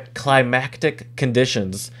climactic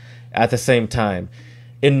conditions at the same time.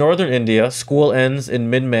 In northern India, school ends in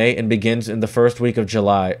mid-May and begins in the first week of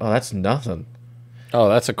July. Oh, that's nothing. Oh,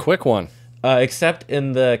 that's a quick one. Except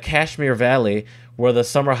in the Kashmir Valley, where the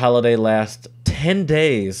summer holiday lasts 10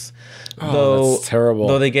 days. Oh, that's terrible.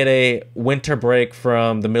 Though they get a winter break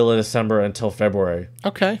from the middle of December until February.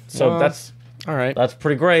 Okay. So well, that's all right. That's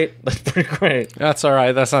pretty great. That's pretty great. That's all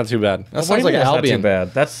right. That's not too bad. That What do sounds you like mean that's Albion. Not too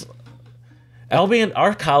bad. That's Albion.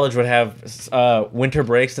 Our college would have winter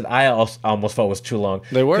breaks that I almost felt was too long.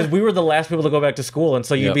 They were? because we were the last people to go back to school, and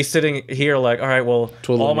so you'd Yep. be sitting here like, all right, well,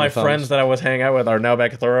 Twiddling all my your thumbs. friends that I was hanging out with are now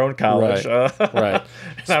back at their own college. Right. Right.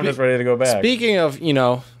 And I'm just ready to go back. Speaking of,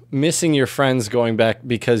 missing your friends going back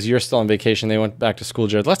because you're still on vacation, they went back to school,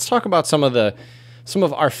 Jared. Let's talk about some of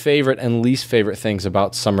our favorite and least favorite things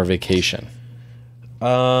about summer vacation.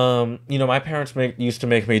 My parents used to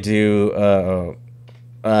make me do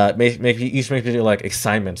used to make me do like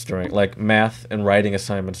assignments during like math and writing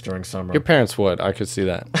assignments during summer. Your parents would. I could see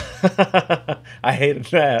that. I hated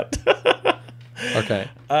that. Okay.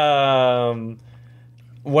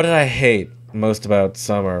 What did I hate most about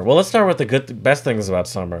summer? Well, let's start with the best things about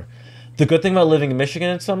summer. The good thing about living in Michigan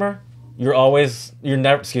in summer, you're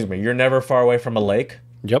never far away from a lake.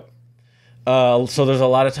 Yep. So there's a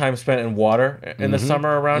lot of time spent in water in the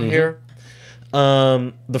summer around here.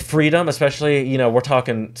 The freedom, especially, you know, we're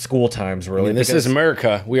talking school times, really. I mean, this is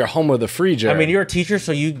America. We are home of the free, Jared. I mean, you're a teacher,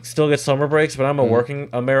 so you still get summer breaks, but I'm a working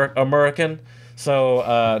American,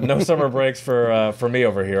 so no summer breaks for me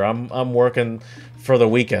over here. I'm working for the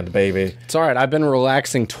weekend, baby. It's all right. I've been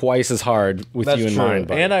relaxing twice as hard with you in mind.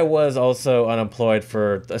 Buddy. And I was also unemployed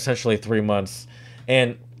for essentially 3 months,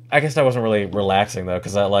 and I guess I wasn't really relaxing though,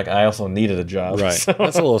 because I also needed a job. Right. So.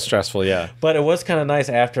 That's a little stressful, yeah. But it was kind of nice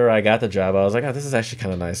after I got the job. I was like, oh, this is actually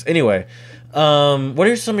kind of nice. Anyway, what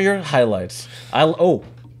are some of your highlights?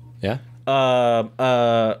 Yeah.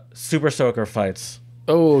 Super soaker fights.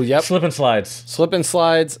 Oh, yep. Slip and slides. Slip and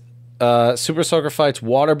slides. Super soaker fights.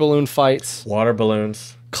 Water balloon fights. Water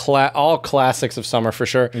balloons. All classics of summer for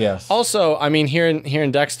sure. Yes. Also, I mean, here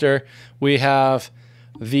in Dexter, we have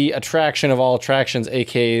the attraction of all attractions,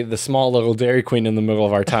 aka the small little Dairy Queen in the middle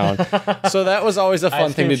of our town. So that was always a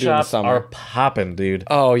fun thing to do in the summer. Are popping, dude.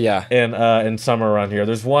 Oh yeah. In summer around here,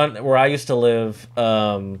 there's one where I used to live.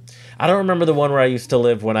 I don't remember the one where I used to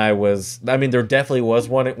live when I was. I mean, there definitely was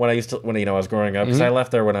one when I was growing up, because I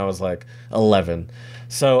left there when I was like 11.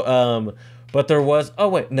 So but there was. Oh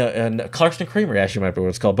wait, no, Clarkston Creamery actually might be what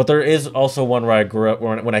it's called. But there is also one where I grew up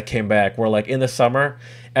when I came back, where like in the summer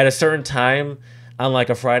at a certain time, on like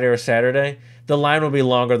a Friday or Saturday, the line would be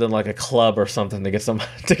longer than like a club or something to get some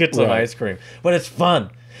ice cream. But it's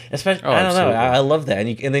fun, especially. I don't know. I love that,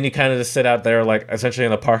 and then you kind of just sit out there like essentially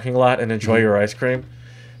in the parking lot and enjoy your ice cream.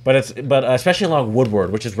 But especially along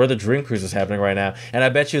Woodward, which is where the Dream Cruise is happening right now, and I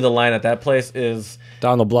bet you the line at that place is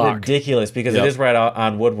down the block, ridiculous, because it is right out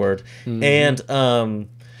on Woodward, and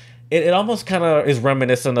It almost kind of is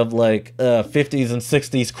reminiscent of like 50s and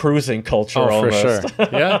 60s cruising culture. Almost. For sure.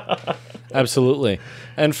 Yeah, absolutely.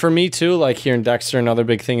 And for me too, like here in Dexter, another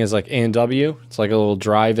big thing is like A&W. It's like a little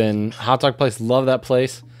drive-in hot dog place. Love that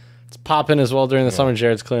place. It's popping as well during the summer.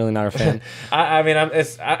 Jared's clearly not a fan. I mean,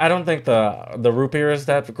 I don't think the root beer is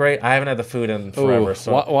that great. I haven't had the food in forever.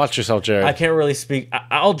 So watch yourself, Jared. I can't really speak.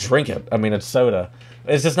 I'll drink it. I mean, it's soda.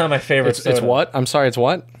 It's just not my favorite soda. It's what? I'm sorry, it's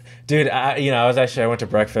what? Dude, I went to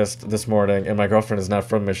breakfast this morning, and my girlfriend is not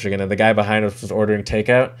from Michigan, and the guy behind us was ordering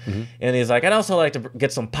takeout, and he's like, I'd also like to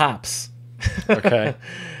get some pops. Okay.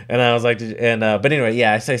 And I was like, but anyway,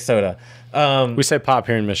 yeah, I say soda. We say pop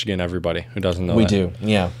here in Michigan, everybody who doesn't know we that. do,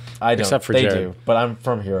 yeah. I don't. Except for they Jared. do, but I'm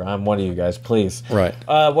from here. I'm one of you guys, please. Right.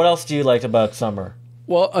 What else do you like about summer?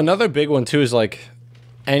 Well, another big one, too, is like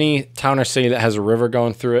any town or city that has a river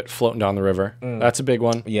going through it, floating down the river. That's a big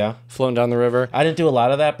one. Yeah. Floating down the river. I didn't do a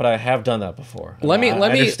lot of that, but I have done that before. Let me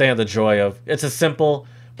understand the joy of it's a simple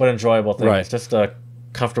but enjoyable thing. Right. It's just a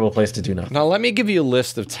comfortable place to do nothing. Now, let me give you a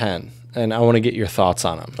list of 10, and I want to get your thoughts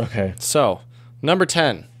on them. Okay. So, number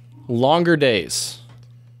 10, longer days.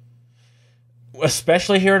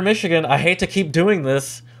 Especially here in Michigan. I hate to keep doing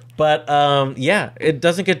this, but yeah, it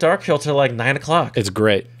doesn't get dark till like 9 o'clock. It's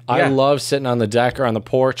great. Yeah. I love sitting on the deck or on the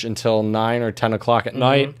porch until 9 or 10 o'clock at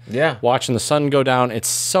night. Yeah. Watching the sun go down. It's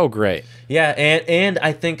so great. Yeah, and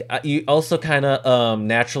I think you also kind of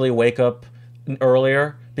naturally wake up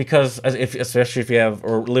earlier, because especially if you have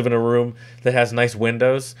or live in a room that has nice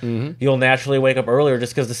windows, you'll naturally wake up earlier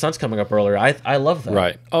just because the sun's coming up earlier. I love that.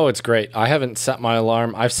 Right. Oh, it's great. I haven't set my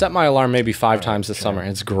alarm. I've set my alarm maybe 5 times this summer.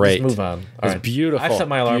 It's great. Let's move on. It's beautiful. I've set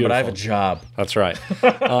my alarm, but I have a job. That's right.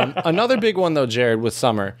 Another big one, though, Jared, with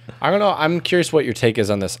summer. I don't know. I'm curious what your take is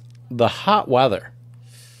on this. The hot weather.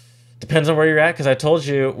 Depends on where you're at, because I told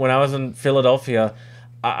you when I was in Philadelphia,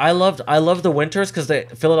 I love the winters, because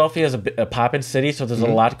Philadelphia is a poppin' city, so there's a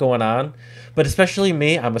lot going on. But especially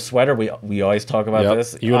me, I'm a sweater. We always talk about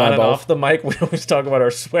this. You and I both. Off the mic, we always talk about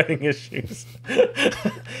our sweating issues.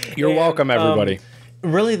 You're welcome, everybody.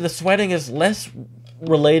 Really, the sweating is less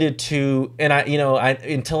related to, and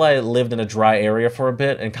until I lived in a dry area for a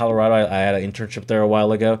bit in Colorado, I had an internship there a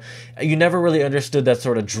while ago. You never really understood that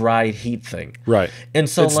sort of dry heat thing, Right. And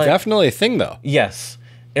so it's definitely a thing, though. Yes.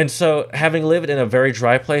 And so, having lived in a very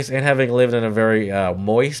dry place and having lived in a very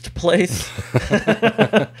moist place,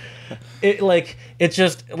 it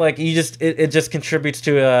just contributes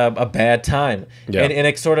to a bad time, Yeah. and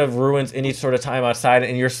it sort of ruins any sort of time outside.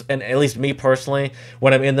 And at least me personally,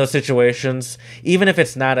 when I'm in those situations, even if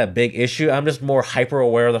it's not a big issue, I'm just more hyper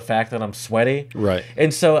aware of the fact that I'm sweaty, Right.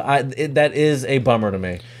 And so that is a bummer to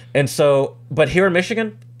me. And so, but here in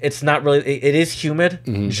Michigan, it's not really. It is humid,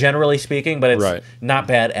 generally speaking, but it's not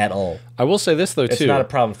bad at all. I will say this, though, too. It's not a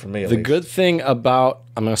problem for me, at The least. good thing about,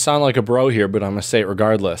 I'm going to sound like a bro here, but I'm going to say it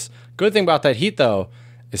regardless. Good thing about that heat, though,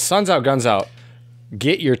 is sun's out, guns out.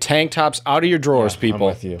 Get your tank tops out of your drawers, people.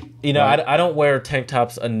 I'm with you. I don't wear tank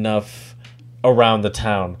tops enough around the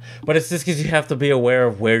town. But it's just because you have to be aware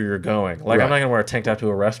of where you're going. Like, Right. I'm not going to wear a tank top to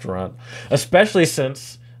a restaurant. Especially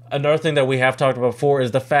since another thing that we have talked about before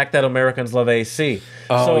is the fact that Americans love AC.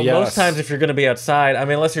 Oh, so yes. most times if you're going to be outside, I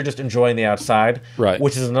mean, unless you're just enjoying the outside, Right.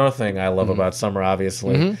 which is another thing I love about summer,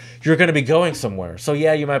 obviously, you're going to be going somewhere. So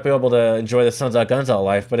yeah, you might be able to enjoy the suns out, guns out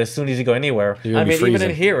life, but as soon as you go anywhere, You're gonna I be mean, even freezing.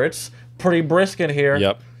 in here, it's pretty brisk in here.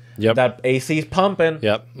 Yep. That AC's pumping.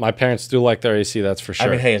 Yep. My parents do like their AC, that's for sure.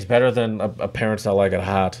 I mean, hey, it's better than a parents that like it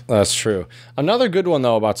hot. That's true. Another good one,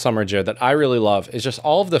 though, about summer, Jared, that I really love is just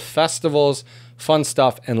all of the festivals, fun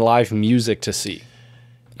stuff, and live music to see.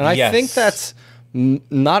 And I Yes. think that's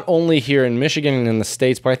not only here in Michigan and in the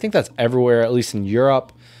States, but I think that's everywhere, at least in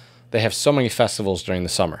Europe. They have so many festivals during the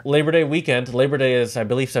summer. Labor Day weekend. Labor Day is, I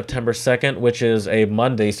believe, September 2nd, which is a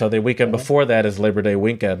Monday. So the weekend before that is Labor Day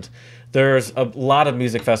weekend. There's a lot of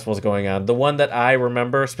music festivals going on. The one that I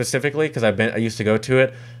remember specifically, because I used to go to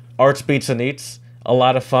it, Arts, Beats, and Eats. A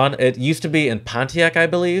lot of fun. It used to be in Pontiac, I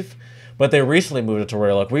believe, but they recently moved it to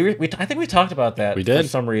Royal Oak. I think we talked about that We did. for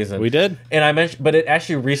some reason. We did. And I mentioned, but it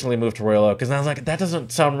actually recently moved to Royal Oak because I was like, that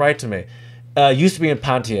doesn't sound right to me. Used to be in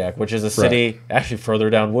Pontiac, which is a city actually further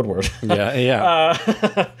down Woodward. Yeah.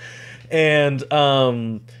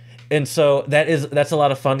 And so that's a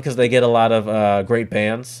lot of fun because they get a lot of great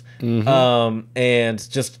bands and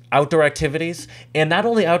just outdoor activities, and not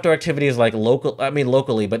only outdoor activities like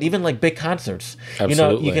locally, but even like big concerts. You know,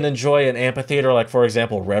 Absolutely. you can enjoy an amphitheater like, for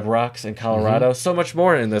example, Red Rocks in Colorado. So much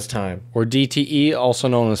more in this time. Or DTE, also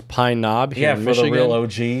known as Pine Knob here Yeah, in for Michigan. the real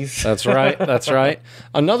OGs. That's right. That's right.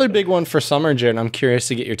 Another big one for summer, Jared, and I'm curious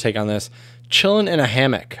to get your take on this. Chilling in a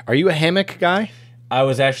hammock. Are you a hammock guy? I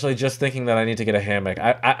was actually just thinking that I need to get a hammock.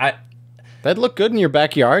 That'd look good in your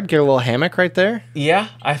backyard. Get a little hammock right there. Yeah,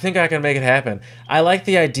 I think I can make it happen. I like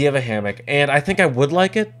the idea of a hammock, and I think I would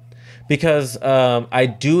like it because I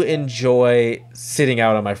do enjoy sitting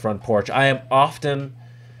out on my front porch. I am often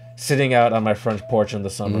sitting out on my front porch in the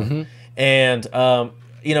summer. And,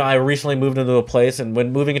 you know, I recently moved into a place, and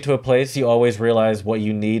when moving into a place, you always realize what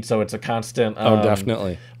you need, so it's a constant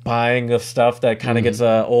Definitely. buying of stuff that kind of gets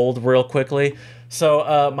old real quickly.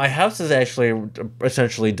 So my house is actually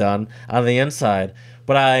essentially done on the inside,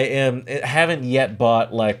 but I haven't yet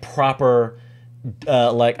bought like proper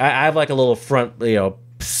I have like a little front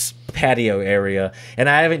patio area, and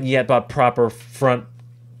I haven't yet bought proper front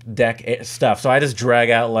deck stuff. So I just drag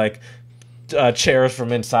out like chairs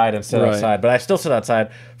from inside and sit Right. outside, but I still sit outside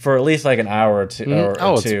for at least like an hour or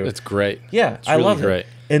two. It's great. Yeah, It's I really love great. it.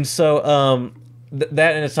 And so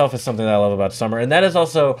that in itself is something that I love about summer. And that is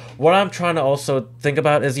also what I'm trying to also think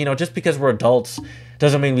about is, you know, just because we're adults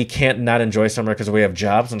doesn't mean we can't not enjoy summer because we have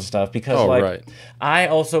jobs and stuff. Because Right. I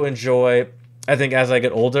also enjoy, I think as I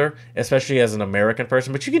get older, especially as an American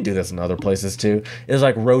person, but you can do this in other places too, is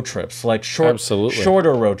like road trips, like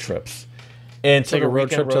shorter road trips. And Take a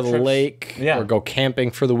road trip to the lake, Yeah. or go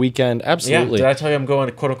camping for the weekend. Yeah, Absolutely. did I tell you I'm going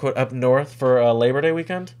quote unquote up north for Labor Day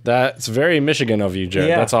weekend? That's very Michigan of you,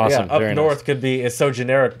 Jared. That's awesome. Yeah, up Very north could be, it's so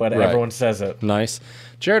generic, but Right. everyone says it. nice.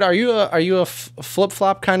 Jared, are you a flip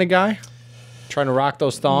flop kind of guy? Trying to rock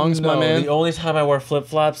those thongs, my man. The only time I wear flip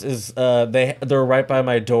flops is they're right by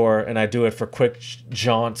my door, and I do it for quick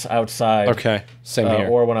jaunts outside. Okay, same here.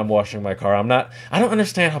 Or when I'm washing my car. I don't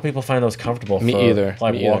understand how people find those comfortable. Me for, either.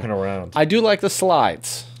 Like Me walking either. around. I do like the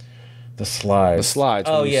slides. The slides. The slides.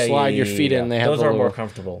 Oh When you yeah, slide yeah, your yeah, feet yeah. in. They have those the are more little-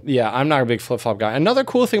 comfortable. Yeah, I'm not a big flip flop guy. Another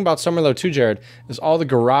cool thing about summer though too, Jared, is all the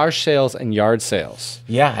garage sales and yard sales.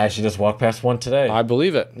 Yeah, I actually just walked past one today. I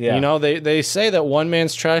believe it. Yeah. You know, they say that one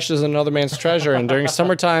man's trash is another man's treasure, and during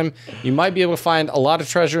summertime, you might be able to find a lot of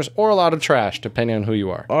treasures or a lot of trash, depending on who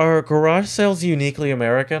you are. Are garage sales uniquely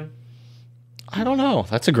American? I don't know.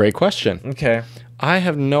 That's a great question. Okay, I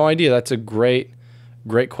have no idea. That's a great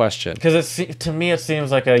question. because to me it seems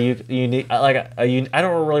like a unique. I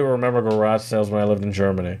don't really remember garage sales when I lived in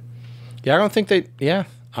Germany. Yeah, I don't think they. Yeah,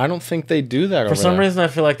 I don't think they do that. For some reason, I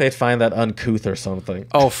feel like they'd find that uncouth or something.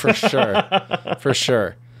 Oh, for sure, for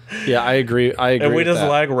sure. Yeah, I agree. And we with just that.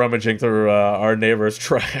 like rummaging through our neighbor's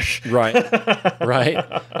trash. Right, right.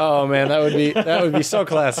 Oh man, that would be so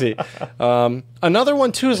classy. Another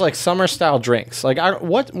one too is like summer style drinks. Like,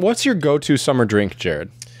 what's your go-to summer drink, Jared?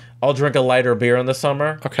 I'll drink a lighter beer in the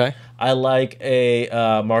summer. Okay. I like a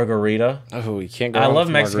margarita. Oh, you can't go. I wrong love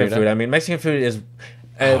with Mexican margarita. food. I mean, Mexican food is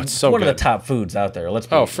it's so one of good. the top foods out there. Let's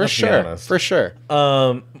be For let's be sure, honest. for sure.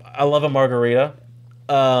 I love a margarita.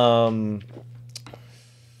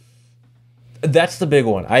 That's the big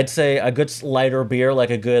one. I'd say a good lighter beer,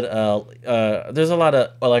 like a good. There's a lot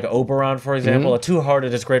of like Oberon, for example. A Two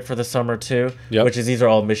Hearted is great for the summer too. Mm-hmm. Yep. Which is these are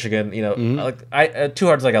all Michigan. You know, Two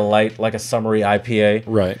Hearted's like a light, like a summery IPA.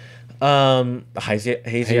 Right. Hazy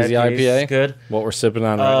Hazy IPA IPA. is good. What we're sipping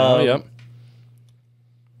on right now. Yep.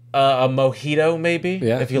 A mojito, maybe.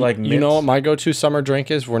 Yeah. If you like mint. You know what my go-to summer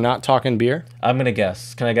drink is? We're not talking beer. I'm gonna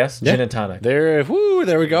guess. Can I guess? Yeah. Gin and tonic. There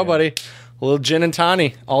we go, buddy. A little gin and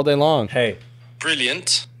tonic all day long. Hey.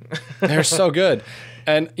 Brilliant. They're so good.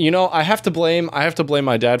 And you know, I have to blame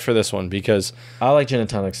my dad for this one because I like gin and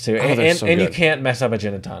tonics too. they're and so you good. can't mess up a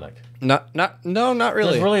gin and tonic. not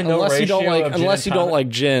really. There's really no unless you don't ratio like of gin unless and you don't tonic. like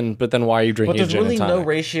gin, but then why are you But drinking there's gin really and tonic? no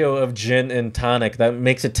ratio of gin and tonic that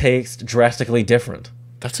makes it taste drastically different.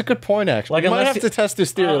 That's a good point, actually. Like, you might unless have you- to test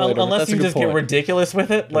this theory later. but Unless that's a you good just point. get ridiculous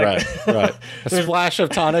with it. Like, right. A splash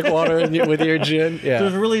of tonic water with your gin. Yeah.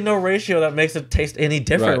 There's really no ratio that makes it taste any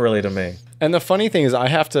different, Right. really, to me. And the funny thing is, I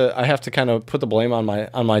have to kind of put the blame on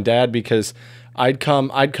my dad because I'd come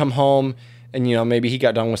home and you know maybe he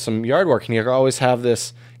got done with some yard work and he'd always have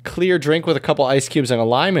this clear drink with a couple ice cubes and a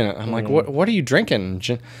lime in it. I'm like, what are you drinking?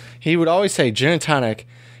 He would always say gin and tonic.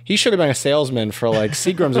 He should have been a salesman for like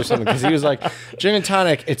Seagram's or something because he was like, gin and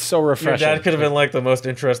tonic, it's so Your refreshing. dad could have been like the most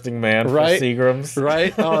interesting man Right? for Seagram's.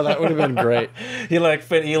 Right? Oh, that would have been great. He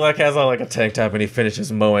has on like a tank top and he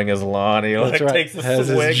finishes mowing his lawn. He like That's right. takes a Has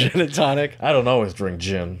his swig. gin and tonic. I don't always drink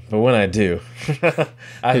gin, but when I do,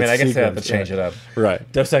 I mean, I guess I have to Seagram's, change it up.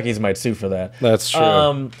 Right. Dos Equis might sue for that. That's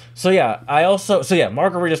true.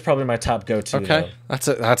 Margarita's probably my top go-to. Okay, though.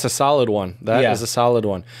 that's a solid one. That is Yeah. a solid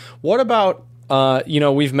one. What about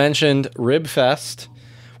we've mentioned Rib Fest.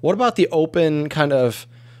 What about the open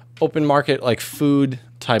market like food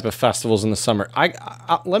type of festivals in the summer? I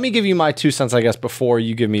let me give you my 2 cents, I guess, before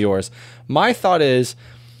you give me yours. My thought is,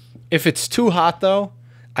 if it's too hot though,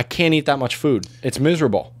 I can't eat that much food. It's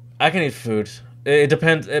miserable. I can eat food. It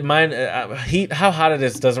depends. Heat. How hot it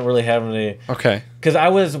is doesn't really have any. Okay.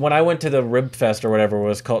 Because when I went to the Rib Fest or whatever it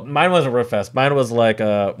was called, mine wasn't Rib Fest. Mine was like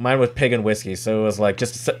mine was pig and whiskey, so it was like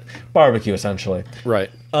just barbecue essentially. Right.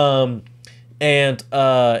 It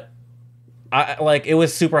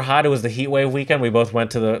was super hot. It was the heat wave weekend. We both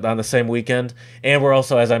went on the same weekend, and we're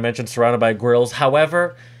also, as I mentioned, surrounded by grills.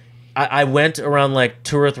 However, I went around like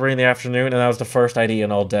 2 or 3 in the afternoon, and that was the first I'd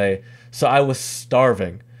eaten all day, so I was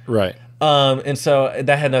starving. Right. And so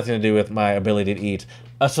that had nothing to do with my ability to eat.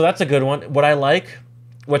 So that's a good one. What I like,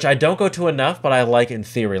 which I don't go to enough, but I like in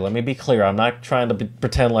theory. Let me be clear. I'm not trying to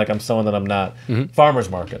pretend like I'm someone that I'm not. Farmers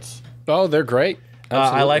markets. Oh, they're great.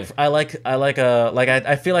 Absolutely.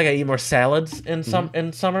 I feel like I eat more salads in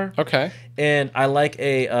summer. Okay. And I like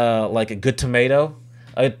a good tomato.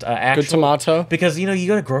 Actual, Good tomato. Because you go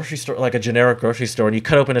to a grocery store, like a generic grocery store, and you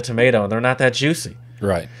cut open a tomato, and they're not that juicy.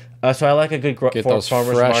 Right. So I like a good Get those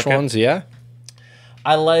farmers fresh market. ones. Yeah.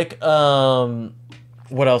 I like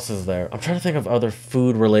what else is there? I'm trying to think of other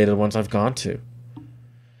food related ones I've gone to.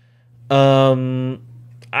 I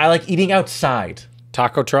like eating outside.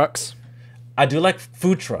 Taco trucks. I do like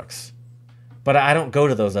food trucks, but I don't go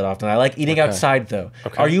to those that often. I like eating outside though.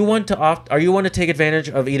 Okay. Are you one to take advantage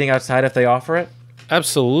of eating outside if they offer it?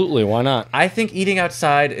 Absolutely. Why not? I think eating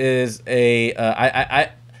outside is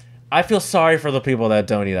I feel sorry for the people that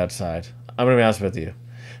don't eat outside. I'm gonna be honest with you,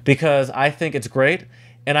 because I think it's great,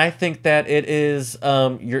 and I think that it is.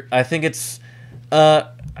 I think it's.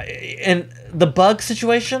 And the bug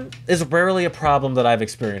situation is rarely a problem that I've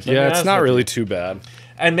experienced. Yeah, it's not really too bad.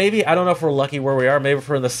 And maybe, I don't know if we're lucky where we are. Maybe if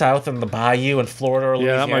we're in the South in the Bayou in Florida or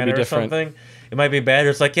Louisiana that might be or different. something, it might be bad.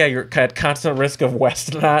 It's like, yeah, you're at constant risk of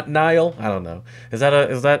West Nile. I don't know.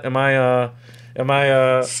 Am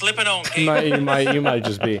I Slipping on Gator. You might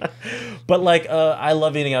just be. But like, I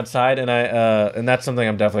love eating outside, and and that's something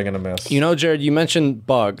I'm definitely gonna miss. You know, Jared, you mentioned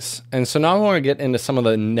bugs, and so now I want to get into some of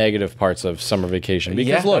the negative parts of summer vacation.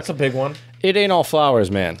 Because look, that's a big one. it ain't all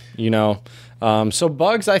flowers, man. You know, so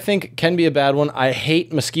bugs I think can be a bad one. I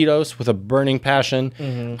hate mosquitoes with a burning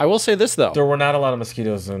passion. I will say this though. There were not a lot of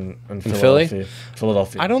mosquitoes in Philly?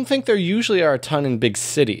 Philadelphia. I don't think there usually are a ton in big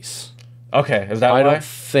cities. Okay, is that I why? don't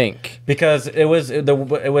think. Because it was.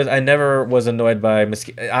 I never was annoyed by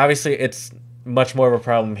mosquitoes. Obviously, it's much more of a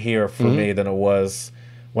problem here for me than it was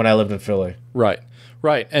when I lived in Philly. Right.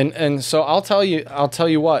 Right. And so I'll tell you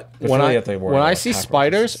what, But when Philly, I if they worry when I about see cockroaches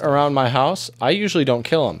spiders and stuff. around my house, I usually don't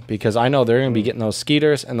kill them because I know they're going to be getting those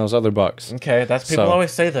skeeters and those other bugs. Okay, that's people So- always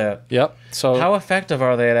say that. Yep. So How effective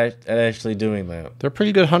are they at actually doing that? they're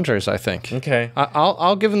pretty good hunters, I think. Okay,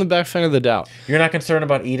 I'll give them the benefit of the doubt. you're not concerned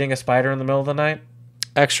about eating a spider in the middle of the night?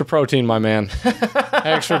 Extra protein, my man.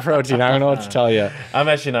 Extra protein. I don't know what to tell you. I'm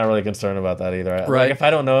actually not really concerned about that either. Right. Like, if I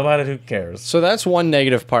don't know about it, who cares? So that's one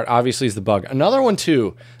negative part, obviously, is the bug. Another one,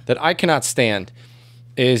 too, that I cannot stand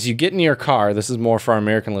is you get into your car. This is more for our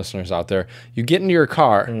American listeners out there. You get into your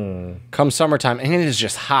car come summertime, and it is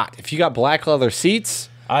just hot. If you got black leather seats,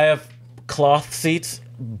 I have cloth seats,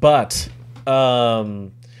 but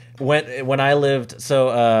when I lived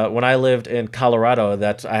in Colorado,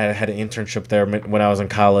 I had an internship there when I was in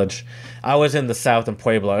college. I was in the South in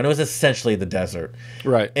Pueblo, and it was essentially the desert.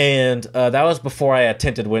 Right. And that was before I had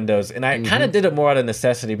tinted windows, and I kind of did it more out of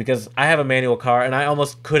necessity because I have a manual car, and I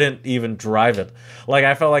almost couldn't even drive it. Like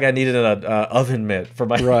I felt like I needed an oven mitt for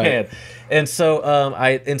my hand, and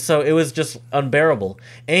so it was just unbearable.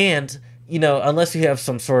 And unless you have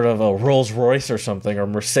some sort of a Rolls Royce or something or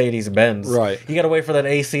Mercedes Benz, right, you got to wait for that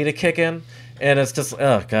AC to kick in, and it's just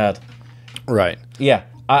oh god. Right. Yeah.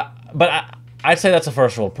 I'd say that's a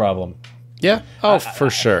first world problem. Yeah. Oh, for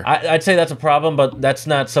sure. I'd say that's a problem, but that's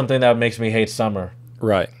not something that makes me hate summer.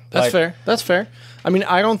 Right. That's fair. That's fair. I mean,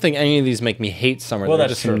 I don't think any of these make me hate summer. Well, they're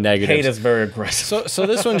that's just true. Negatives. Hate is very aggressive. So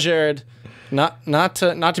this one, Jared, not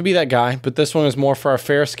to be that guy, but this one is more for our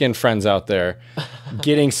fair-skinned friends out there,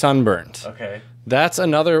 getting sunburned. Okay. That's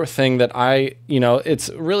another thing that it's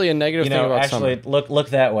really a negative thing about summer. Actually, look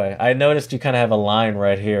that way. I noticed you kind of have a line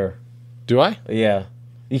right here. Do I? Yeah.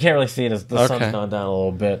 You can't really see it as the sun's gone down a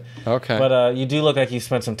little bit. Okay. But you do look like you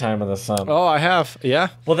spent some time in the sun. Oh, I have. Yeah.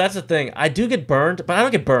 Well, that's the thing. I do get burned, but I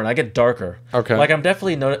don't get burned. I get darker. Okay. Like I'm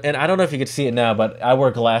definitely and I don't know if you can see it now, but I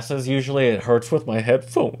wear glasses. Usually, it hurts with my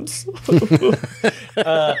headphones.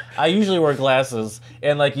 I usually wear glasses,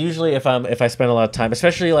 and like usually if I spend a lot of time,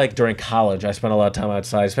 especially like during college, I spend a lot of time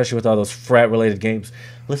outside, especially with all those frat-related games.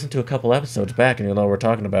 Listen to a couple episodes back, and you'll know what we're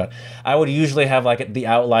talking about. I would usually have like the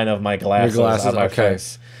outline of my glasses on my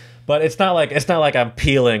face. But it's not like I'm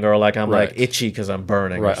peeling or like I'm like itchy because I'm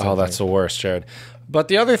burning. Right. Oh, that's the worst, Jared. But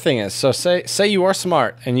the other thing is, so say you are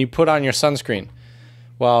smart and you put on your sunscreen.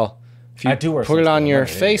 Well, if you put it on your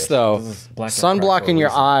face though, sunblock in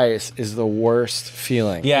your eyes is the worst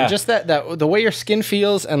feeling. Yeah. And just that the way your skin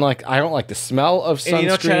feels, and like I don't like the smell of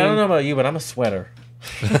sunscreen. And Chad, I don't know about you, but I'm a sweater.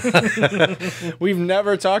 We've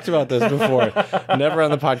never talked about this before. Never on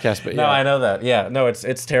the podcast, but yeah. No, I know that. Yeah, no,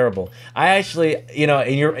 it's terrible. I actually,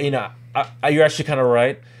 you're actually kind of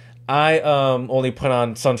right. I only put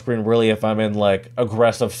on sunscreen really if I'm in like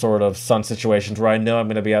aggressive sort of sun situations where I know I'm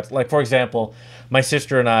going to be out. Like for example, my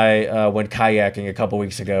sister and I went kayaking a couple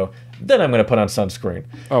weeks ago. Then I'm going to put on sunscreen.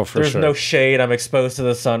 Oh, for There's sure. no shade. I'm exposed to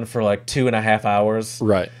the sun for like 2.5 hours.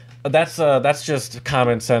 Right. That's just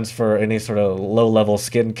common sense for any sort of low-level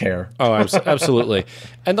skincare. Oh, absolutely.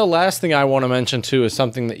 And the last thing I want to mention, too, is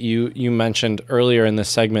something that you mentioned earlier in this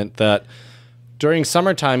segment, that during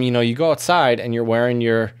summertime, you go outside and you're wearing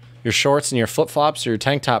your shorts and your flip-flops or your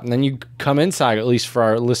tank top, and then you come inside, at least for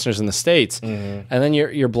our listeners in the States, and then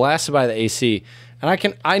you're blasted by the AC.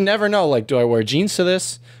 And I never know, like, do I wear jeans to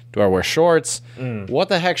this? Do I wear shorts? What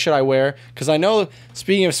the heck should I wear? Because I know,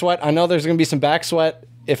 speaking of sweat, I know there's going to be some back sweat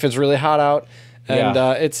if it's really hot out, and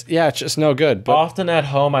it's just no good. But often at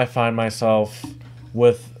home, I find myself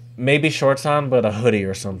with maybe shorts on, but a hoodie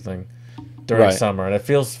or something during summer, and it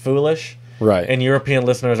feels foolish. Right. And European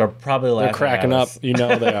listeners are probably laughing. They're cracking up. You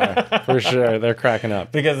know they are for sure. They're cracking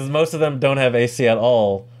up because most of them don't have AC at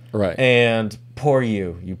all. Right. And poor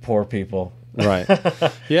you poor people. Right.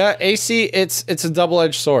 Yeah, AC. It's a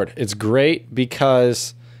double-edged sword. It's great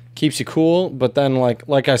because it keeps you cool, but then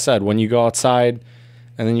like I said, when you go outside.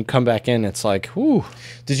 And then you come back in, it's like, whoo.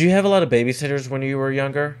 Did you have a lot of babysitters when you were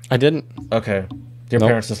younger? I didn't. Okay. Your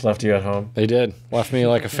parents just left you at home? They did. Left me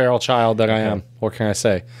like a feral child that I am. What can I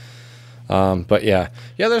say? But yeah.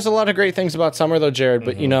 Yeah, there's a lot of great things about summer, though, Jared.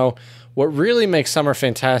 But, what really makes summer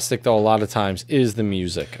fantastic, though, a lot of times, is the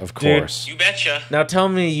music, of course. You betcha. Now, tell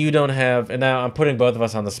me you don't have, and now I'm putting both of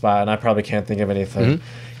us on the spot, and I probably can't think of anything.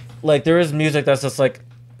 Like, there is music that's just like,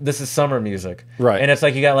 this is summer music. Right. And it's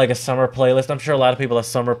like you got like a summer playlist. I'm sure a lot of people have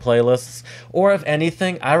summer playlists. Or if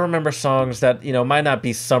anything, I remember songs that, might not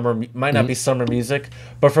be summer music,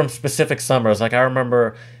 but from specific summers. Like I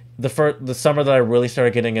remember the summer that I really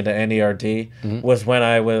started getting into NERD was when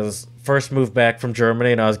I was first moved back from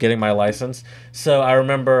Germany and I was getting my license. So I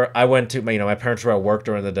remember I went to my parents were at work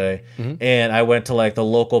during the day, and I went to like the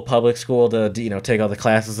local public school to take all the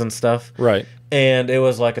classes and stuff. Right. And it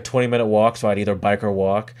was like a 20-minute walk, so I'd either bike or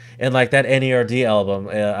walk. And like that NERD album,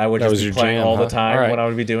 I would just be playing all the time when I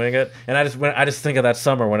would be doing it. And I just think of that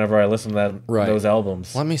summer whenever I listen to those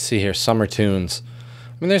albums. Let me see here, summer tunes.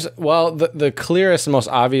 I mean, the clearest and most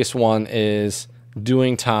obvious one is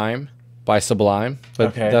 "Doing Time" by Sublime,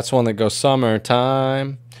 but that's one that goes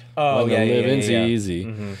summertime. Oh, when the living's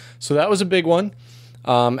easy. So that was a big one.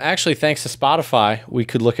 Actually, thanks to Spotify, we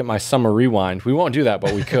could look at my summer rewind. We won't do that,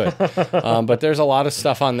 but we could. But there's a lot of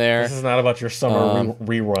stuff on there. This is not about your summer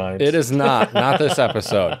rewind. It is not this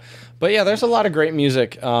episode. But yeah, there's a lot of great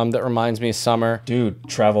music that reminds me of summer. Dude,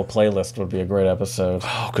 travel playlist would be a great episode.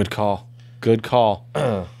 Oh, good call. Good call.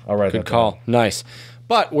 All right. Good call. Nice.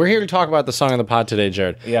 But we're here to talk about the song of the pod today,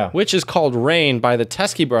 Jared. Yeah. Which is called Rain by the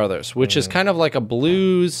Teskey Brothers, which is kind of like a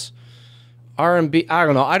blues, R&B. I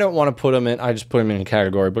don't know. I don't want to put them in. I just put them in a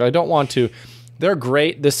category, but I don't want to. They're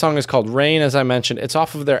great. This song is called Rain, as I mentioned. It's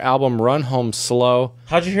off of their album Run Home Slow.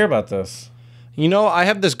 How'd you hear about this? You know, I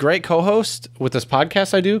have this great co-host with this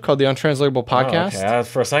podcast I do called the Untranslatable Podcast. Oh, okay.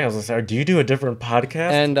 For a second, I was going to say, do you do a different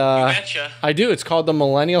podcast? And I do. It's called The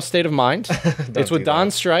Millennial State of Mind. It's with Don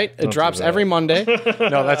Strite. It drops every Monday.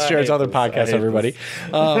 No, that's Jared's other podcast, everybody.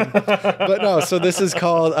 But no, so this is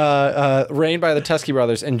called Rain by the Teskey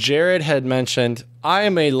Brothers. And Jared had mentioned, I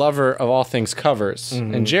am a lover of all things covers.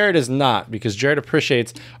 And Jared is not, because Jared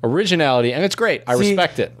appreciates originality, and it's great. I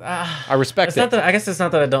respect it. I respect it. I guess it's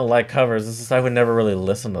not that I don't like covers. It's just I would never really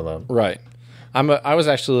listen to them. Right. I was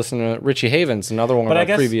actually listening to Richie Havens, another one of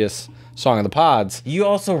our previous Song of the Pods. You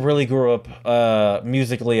also really grew up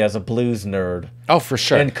musically as a blues nerd. Oh, for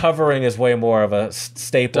sure. And covering is way more of a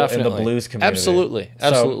staple in the blues community. Absolutely.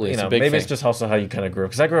 So, it's a big maybe thing. it's just also how you kind of grew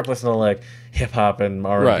up. Because I grew up listening to like hip hop and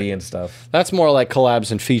R&B and stuff. That's more like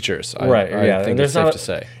collabs and features. I think it's safe to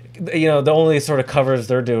say. You know, the only sort of covers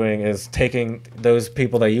they're doing is taking those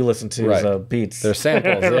people that you listen to beats. They're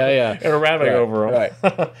samples, and rapping over them.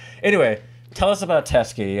 Right. Anyway, tell us about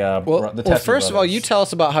Teskey. Well, first of all, you tell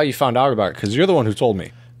us about how you found out about it, because you're the one who told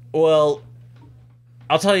me. Well,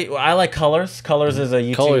 I'll tell you, I like Colors. Colors is a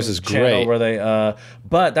YouTube channel where they...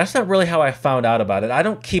 but that's not really how I found out about it. I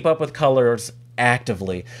don't keep up with Colors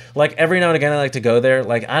actively. Like, every now and again, I like to go there.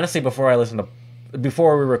 Like, honestly, before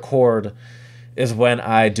we record... is when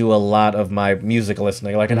I do a lot of my music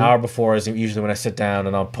listening. Like an hour before is usually when I sit down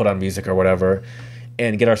and I'll put on music or whatever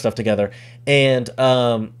and get our stuff together. And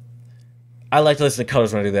I like to listen to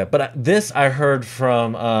Colors when I do that. But this I heard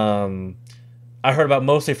from I heard about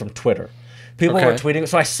mostly from Twitter. People were tweeting.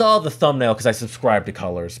 So I saw the thumbnail because I subscribed to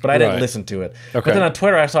Colors, but I didn't listen to it. But then on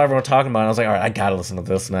Twitter, I saw everyone talking about it. And I was like, all right, I got to listen to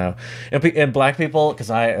this now. And black people, because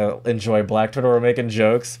I enjoy black Twitter, were making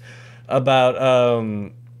jokes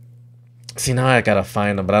about... See, now I gotta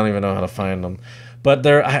find them, but I don't even know how to find them. But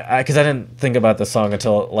they're... Because I didn't think about the song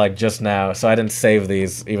until, like, just now, so I didn't save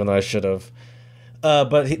these, even though I should have.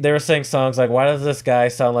 But they were saying songs like, why does this guy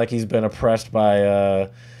sound like he's been oppressed by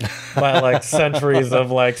like, centuries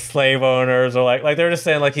of, like, slave owners? Or, like they're just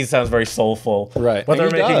saying, like, he sounds very soulful. Right. But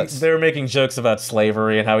they're making jokes about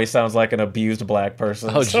slavery and how he sounds like an abused black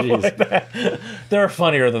person. Oh, jeez. Like they're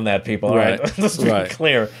funnier than that, people. Right. Let's be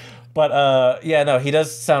clear. But, yeah, no, he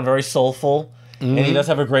does sound very soulful, and he does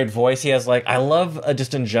have a great voice. He has, like, I love,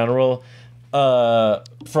 just in general,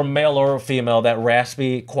 from male or female, that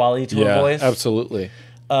raspy quality to a voice. Yeah, absolutely.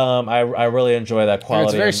 I really enjoy that quality.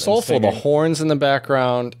 And it's very soulful. The horns in the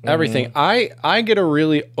background, everything. I get a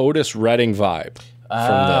really Otis Redding vibe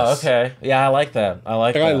from this. Okay. Yeah, I like that.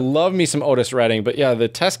 I love me some Otis Redding, but yeah, the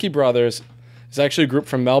Teskey Brothers is actually a group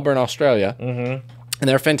from Melbourne, Australia, and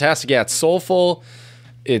they're fantastic. Yeah, it's soulful.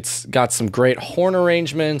 It's got some great horn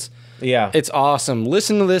arrangements. Yeah. It's awesome.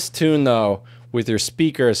 Listen to this tune, though, with your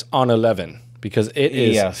speakers on 11, because it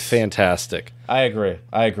is fantastic. I agree.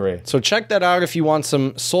 So check that out if you want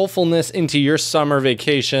some soulfulness into your summer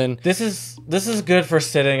vacation. This is good for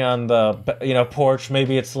sitting on the porch.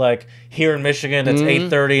 Maybe it's like here in Michigan, it's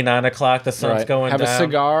 8:30, 9 o'clock, the sun's going down. Have a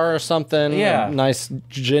cigar or something. Yeah. A nice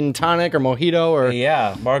gin tonic or mojito or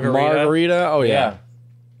margarita. Oh, yeah.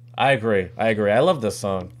 I agree. I love this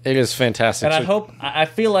song. It is fantastic. And I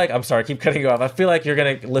feel like, I'm sorry, I keep cutting you off. I feel like you're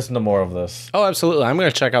going to listen to more of this. Oh, absolutely. I'm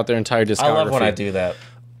going to check out their entire discography. I love when I do that.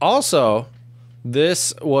 Also,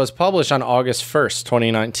 this was published on August 1st,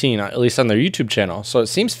 2019, at least on their YouTube channel. So it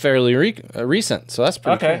seems fairly recent. So that's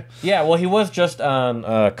pretty cool. Yeah, well, he was just on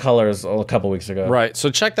Colors a couple weeks ago. Right.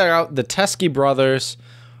 So check that out. The Teskey Brothers,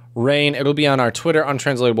 Rain. It'll be on our Twitter,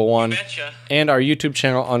 Untranslatable One, and our YouTube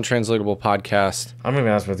channel, Untranslatable Podcast. I'm going to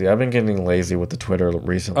be honest with you. I've been getting lazy with the Twitter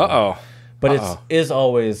recently. But it is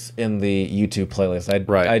always in the YouTube playlist. I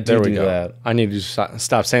do that. I need to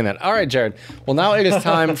stop saying that. All right, Jared. Well, now it is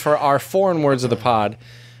time for our foreign words of the pod.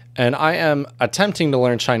 And I am attempting to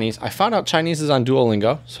learn Chinese. I found out Chinese is on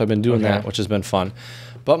Duolingo, so I've been doing that, which has been fun.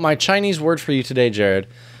 But my Chinese word for you today, Jared,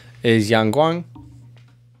 is Yangguang.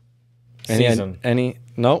 Season.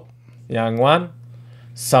 Nope. Yangguan?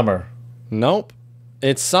 Summer. Nope.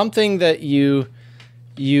 It's something that you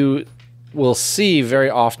will see very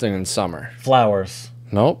often in summer. Flowers.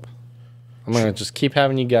 Nope. I'm going to just keep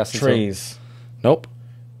having you guess. Trees. Nope.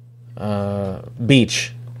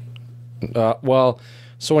 Beach. Well,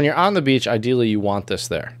 so when you're on the beach, ideally you want this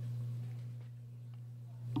there.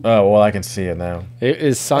 Oh, well, I can see it now. It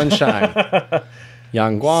is sunshine.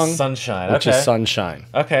 Yangguang, Sunshine. which Okay. is sunshine.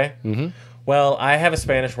 Okay. Well, I have a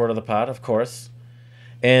Spanish word of the pod, of course.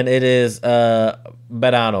 And it is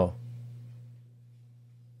verano.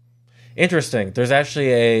 Interesting. There's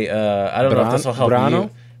actually a, I don't know if this will help Verano? you.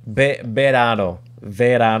 Verano.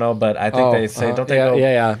 Verano, but I think they say, don't they go?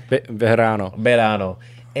 Yeah. Verano. Verano.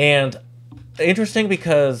 And interesting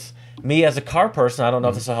because me as a car person, I don't know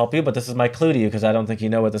if this will help you, but this is my clue to you because I don't think you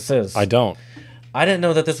know what this is. I don't. I didn't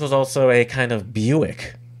know that this was also a kind of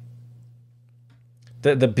Buick.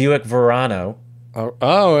 The Buick Verano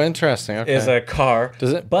Oh, interesting. Okay. is a car.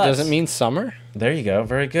 does it mean summer? There you go.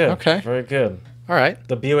 Very good. Okay. Very good. All right.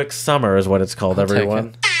 The Buick Summer is what it's called, I'll take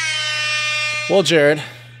everyone. Well, Jared,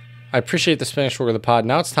 I appreciate the Spanish word of the pod.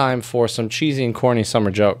 Now it's time for some cheesy and corny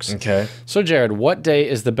summer jokes. Okay. So, Jared, what day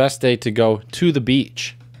is the best day to go to the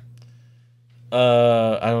beach?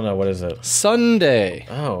 I don't know. What is it? Sunday.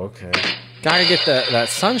 Oh, okay. Gotta get that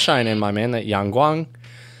sunshine in, my man, that yangguang.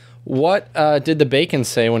 What did the bacon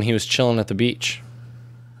say when he was chilling at the beach?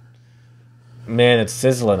 Man, it's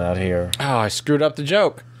sizzling out here. Oh, I screwed up the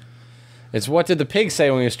joke. It's what did the pig say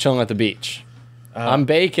when he was chilling at the beach? I'm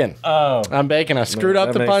bacon. Oh. I'm bacon. I screwed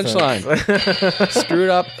up That the makes punchline. Screwed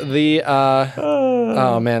up the.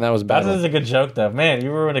 Oh man, that was a bad. That one. is a good joke, though. Man,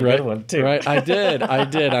 you ruined a good one too. Right, I did. I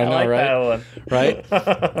know, I like right? that one. Right.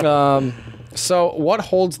 So, what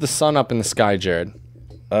holds the sun up in the sky, Jared?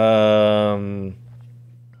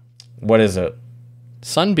 What is it?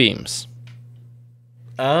 Sunbeams.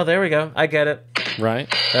 Oh, there we go. I get it. Right.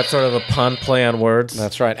 That's sort of a pun play on words.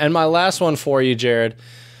 That's right. And my last one for you, Jared,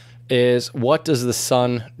 is what does the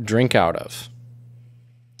sun drink out of?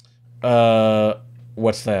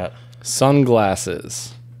 What's that?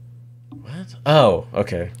 Sunglasses. What? Oh,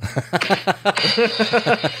 okay.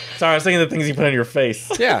 Sorry, I was thinking the things you put on your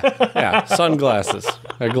face. Yeah. Sunglasses.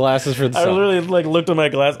 They're glasses for the I sun. literally looked at my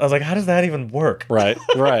glass. I was like, how does that even work? Right.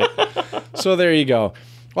 So there you go.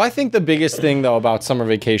 Well, I think the biggest thing, though, about summer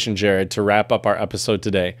vacation, Jared, to wrap up our episode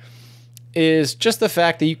today, is just the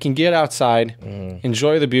fact that you can get outside,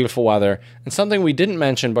 enjoy the beautiful weather, and something we didn't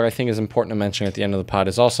mention, but I think is important to mention at the end of the pod,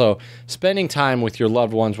 is also spending time with your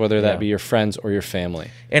loved ones, whether that be your friends or your family.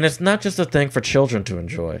 And it's not just a thing for children to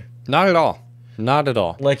enjoy. Not at all. Not at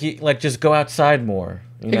all. Like just go outside more.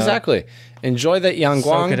 You know? Exactly. Enjoy that Soak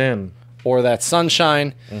yangguang it in. or that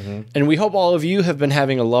sunshine. And we hope all of you have been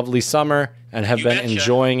having a lovely summer and have been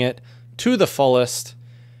enjoying it to the fullest.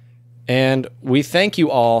 And we thank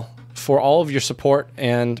you all for all of your support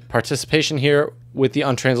and participation here with the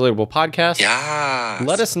Untranslatable Podcast. Yes.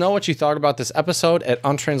 Let us know what you thought about this episode at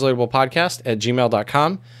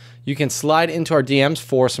untranslatablepodcast@gmail.com. You can slide into our DMs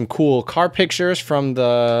for some cool car pictures from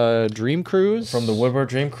the Dream Cruise. From the Woodward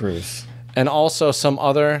Dream Cruise. And also some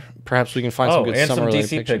other, perhaps we can find some good and some summer-related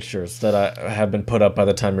DC pictures that have been put up by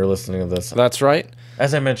the time you're listening to this. That's right.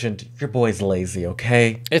 As I mentioned, your boy's lazy,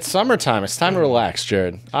 okay? It's summertime. It's time to relax,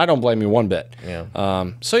 Jared. I don't blame you one bit. Yeah.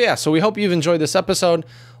 So we hope you've enjoyed this episode.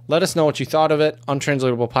 Let us know what you thought of it.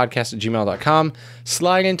 Untranslatablepodcast@gmail.com.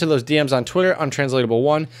 Slide into those DMs on Twitter,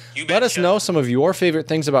 Untranslatable1. Let us know some of your favorite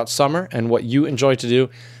things about summer and what you enjoy to do.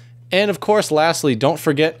 And of course, lastly, don't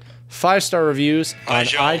forget 5-star reviews on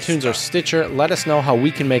iTunes or Stitcher. Let us know how we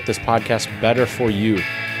can make this podcast better for you.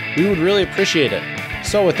 We would really appreciate it.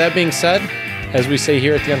 So with that being said, as we say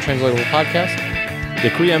here at the Untranslatable Podcast,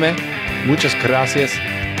 Děkujeme, muchas gracias,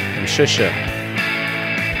 and shusha.